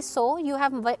obviously so, you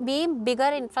have way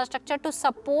bigger infrastructure to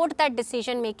support that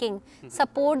decision making,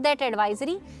 support that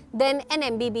advisory than an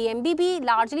MBB. MBB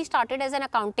largely started as an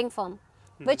accounting firm,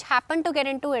 which happened to get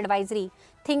into advisory.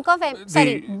 Think of,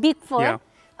 Big Four. Yeah.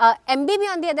 MBB,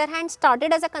 on the other hand,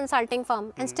 started as a consulting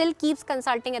firm and still keeps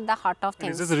consulting at the heart of And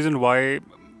things. is this the reason why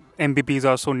MBBs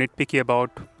are so nitpicky about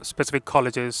specific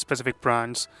colleges, specific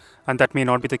brands, and that may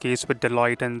not be the case with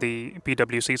Deloitte and the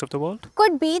PwCs of the world?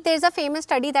 Could be. There's a famous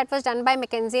study that was done by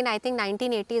McKinsey in I think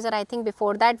 1980s or I think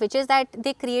before that, which is that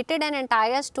they created an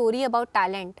entire story about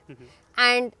talent,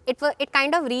 and it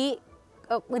kind of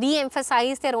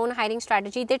re-emphasized their own hiring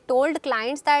strategy. They told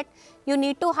clients that you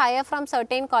need to hire from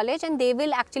certain college and they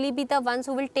will actually be the ones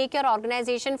who will take your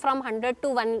organization from 100 to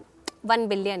 1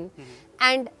 billion.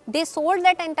 And they sold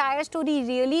that entire story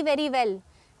really very well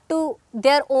to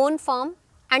their own firm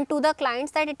and to the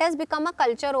clients, that it has become a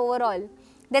culture overall.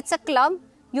 That's a club,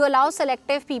 you allow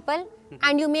selective people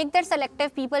and you make that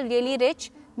selective people really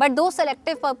rich. But those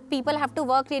selective people have to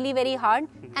work really very hard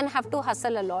and have to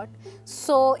hustle a lot.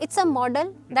 So it's a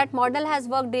model. That model has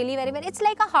worked really very well. It's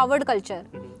like a Harvard culture,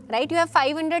 right? You have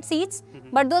 500 seats,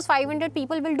 but those 500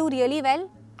 people will do really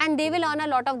well and they will earn a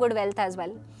lot of good wealth as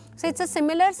well. So it's a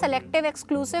similar selective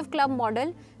exclusive club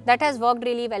model that has worked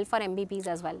really well for MBBs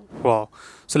as well. Wow.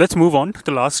 So let's move on to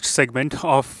the last segment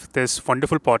of this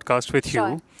wonderful podcast with Sure.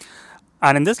 you.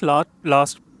 And in this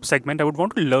last segment, I would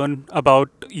want to learn about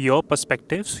your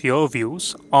perspectives, your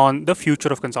views on the future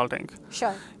of consulting.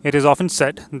 Sure. It is often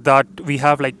said that we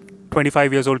have like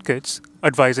 25 years old kids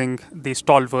advising the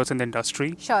stalwarts in the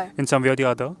industry Sure. in some way or the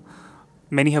other.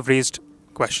 Many have raised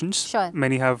questions. Sure.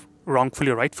 Many have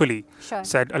wrongfully or rightfully Sure.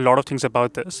 said a lot of things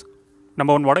about this.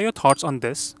 Number one, what are your thoughts on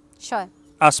this Sure.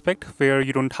 aspect where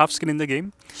you don't have skin in the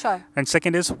game? Sure. And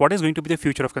second is, what is going to be the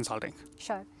future of consulting?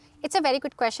 Sure. It's a very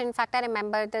good question. In fact, I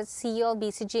remember the CEO of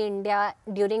BCG India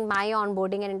during my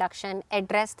onboarding and induction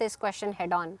addressed this question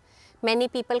head on. Many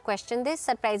people question this.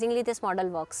 Surprisingly, this model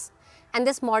works. And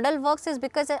this model works is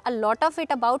because a lot of it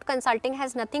about consulting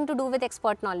has nothing to do with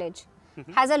expert knowledge,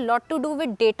 has a lot to do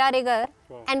with data rigor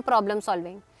and problem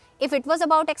solving. If it was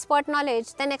about expert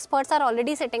knowledge, then experts are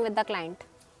already sitting with the client,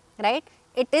 right?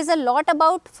 It is a lot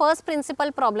about first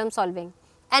principle problem solving.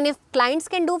 And if clients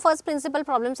can do first principle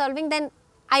problem solving, then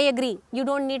I agree, you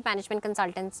don't need management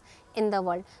consultants in the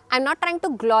world. I'm not trying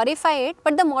to glorify it,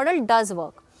 but the model does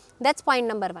work. That's point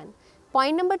number one.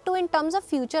 Point number two, in terms of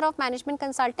future of management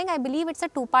consulting, I believe it's a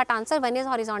two-part answer. One is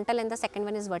horizontal and the second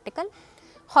one is vertical.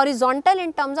 Horizontal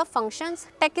in terms of functions,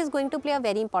 tech is going to play a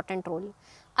very important role.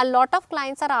 A lot of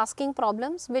clients are asking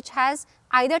problems which has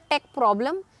either tech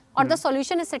problem or the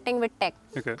solution is sitting with tech.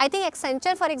 Okay. I think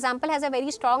Accenture, for example, has a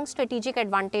very strong strategic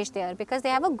advantage there because they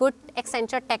have a good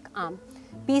Accenture tech arm.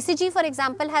 BCG, for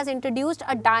example, has introduced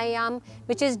a DIE arm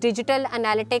which is digital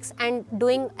analytics and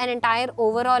doing an entire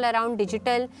overall around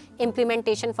digital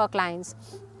implementation for clients.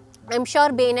 I'm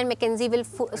sure Bain and McKinsey will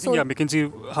soon. Yeah,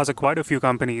 McKinsey has acquired a few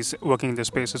companies working in this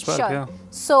space as well. Sure. Yeah.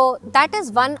 So that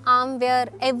is one arm where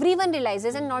everyone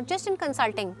realizes, and not just in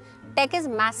consulting, tech is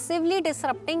massively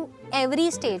disrupting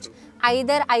every stage,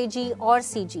 either IG or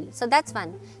CG. So that's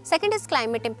one. Second is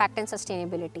climate impact and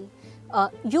sustainability.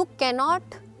 You cannot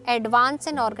advance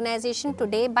an organization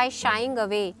today by shying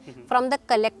away from the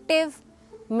collective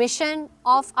mission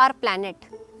of our planet,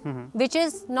 which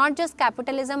is not just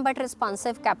capitalism but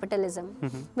responsive capitalism,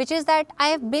 which is that I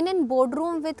have been in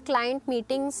boardroom with client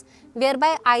meetings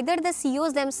whereby either the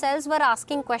CEOs themselves were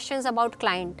asking questions about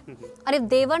client, or if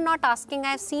they were not asking,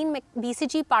 I have seen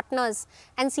BCG partners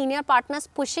and senior partners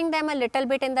pushing them a little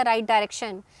bit in the right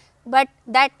direction. But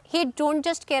that, hey, don't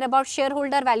just care about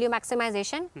shareholder value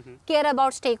maximization, care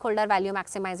about stakeholder value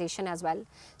maximization as well.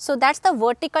 So that's the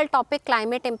vertical topic,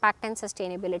 climate impact and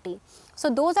sustainability. So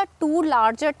those are two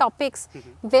larger topics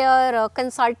where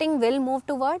consulting will move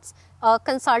towards.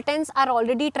 Consultants are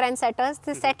already trendsetters.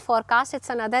 They set forecasts. It's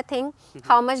another thing.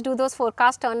 How much do those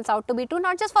forecasts turns out to be true?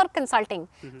 Not just for consulting.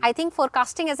 I think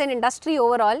forecasting as an industry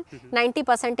overall,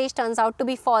 90% turns out to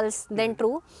be false than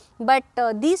true. But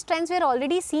these trends we're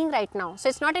already seeing right now. So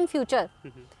it's not in future.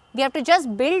 We have to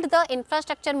just build the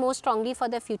infrastructure more strongly for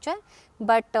the future.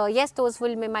 But yes, those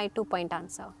will be my 2-point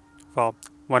answer. Wow.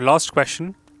 One last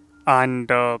question. And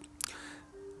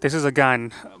this is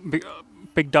again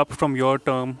picked up from your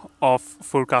term of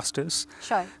forecasters.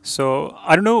 Sure. So,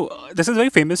 I don't know, this is a very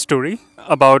famous story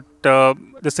about the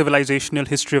civilizational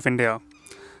history of India.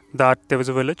 that there was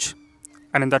a village,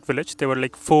 and in that village there were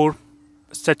like 4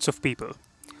 sets of people.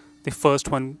 The first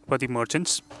one were the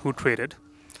merchants who traded.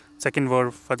 Second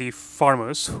were for the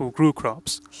farmers who grew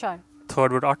crops. Sure.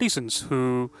 Third were artisans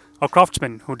who are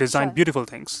craftsmen who designed Sure. beautiful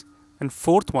things. And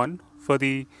fourth one for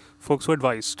the folks who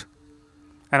advised.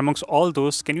 And amongst all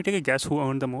those, can you take a guess who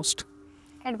earned the most?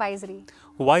 Advisory.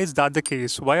 Why is that the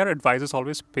case? Why are advisors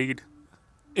always paid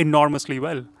enormously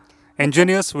well?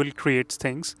 Engineers will create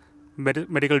things.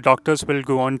 Medical doctors will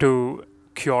go on to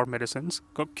cure medicines,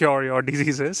 cure your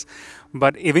diseases.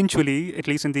 But eventually, at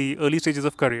least in the early stages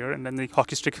of career, and then the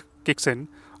hockey stick kicks in,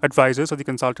 advisors or the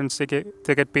consultants, they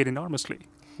get paid enormously.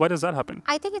 Why does that happen?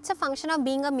 I think it's a function of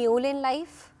being a mule in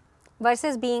life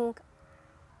versus being,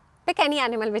 pick any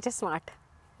animal which is smart,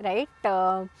 right?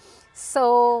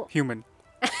 So Human.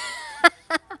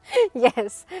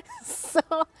 yes. So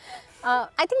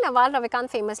I think Nawal Ravikant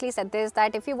famously said this,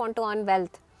 that if you want to earn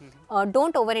wealth,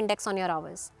 don't over-index on your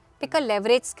hours. Pick a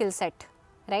leverage skill set,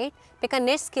 right? Pick a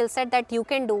niche skill set that you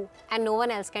can do and no one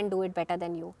else can do it better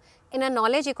than you. In a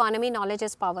knowledge economy, knowledge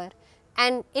is power.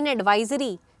 And in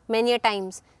advisory, many a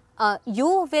times,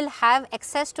 you will have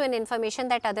access to an information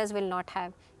that others will not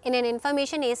have. In an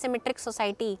information asymmetric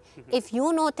society, if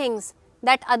you know things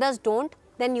that others don't,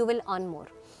 then you will earn more.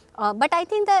 But I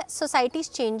think the society is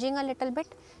changing a little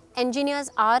bit. Engineers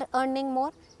are earning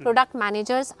more. Product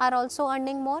managers are also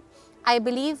earning more. I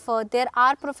believe there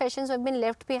are professions who have been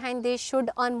left behind, they should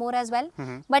earn more as well.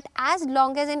 But as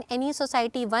long as in any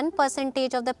society,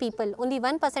 1% of the people, only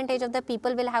 1% of the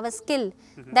people will have a skill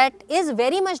that is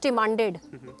very much demanded,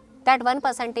 that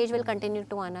 1% will continue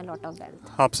to earn a lot of wealth.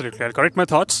 Absolutely. I'll correct my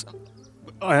thoughts.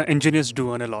 Engineers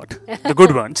do earn a lot, the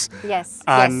good ones. Yes.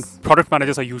 And yes. product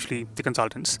managers are usually the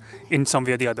consultants in some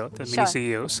way or the other, the Sure. mini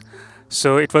CEOs.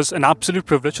 So it was an absolute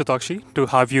privilege, Shatakshi, to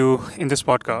have you in this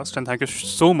podcast. And thank you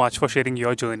so much for sharing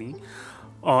your journey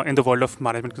in the world of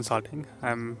management consulting.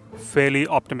 I'm fairly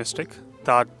optimistic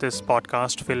that this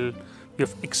podcast will be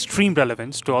of extreme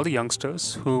relevance to all the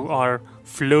youngsters who are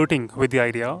flirting with the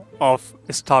idea of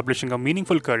establishing a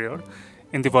meaningful career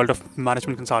in the world of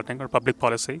management consulting or public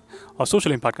policy or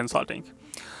social impact consulting.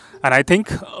 And I think,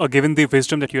 given the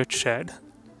wisdom that you had shared,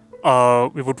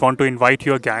 we would want to invite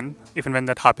you again, if and when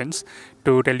that happens,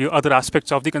 to tell you other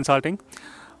aspects of the consulting.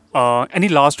 Any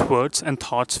last words and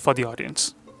thoughts for the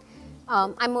audience?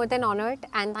 I'm more than honored,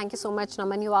 and thank you so much,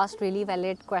 Naman. You asked really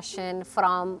valid question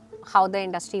from how the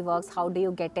industry works, how do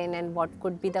you get in, and what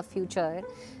could be the future,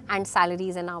 and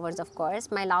salaries and hours, of course.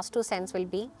 My last 2 cents will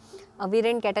be, we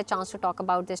didn't get a chance to talk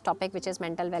about this topic, which is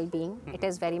mental well-being. It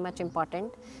is very much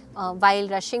important. While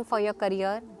rushing for your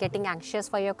career, getting anxious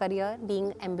for your career,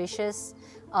 being ambitious,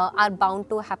 are bound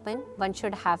to happen. One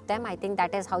should have them. I think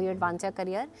that is how you advance your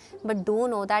career. But do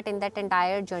know that in that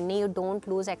entire journey, you don't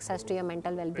lose access to your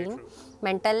mental well-being.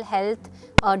 Mental health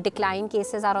decline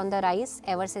cases are on the rise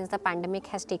ever since the pandemic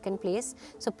has taken place.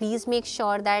 So please make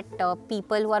sure that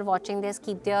people who are watching this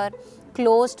keep their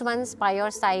closed ones by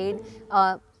your side.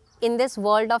 In this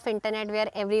world of internet where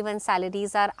everyone's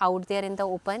salaries are out there in the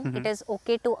open, it is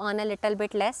okay to earn a little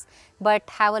bit less, but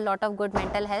have a lot of good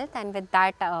mental health. And with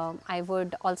that, I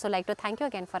would also like to thank you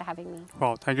again for having me.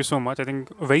 Wow, thank you so much. I think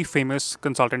a very famous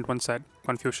consultant once said,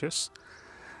 Confucius,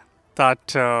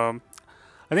 that I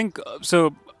think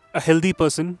so a healthy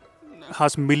person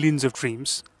has millions of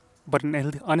dreams, but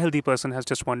an unhealthy person has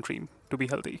just one dream, to be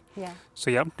healthy. Yeah.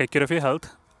 So yeah, take care of your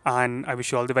health, and I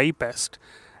wish you all the very best,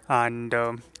 and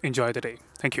enjoy the day.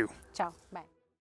 Thank you. Ciao. Bye.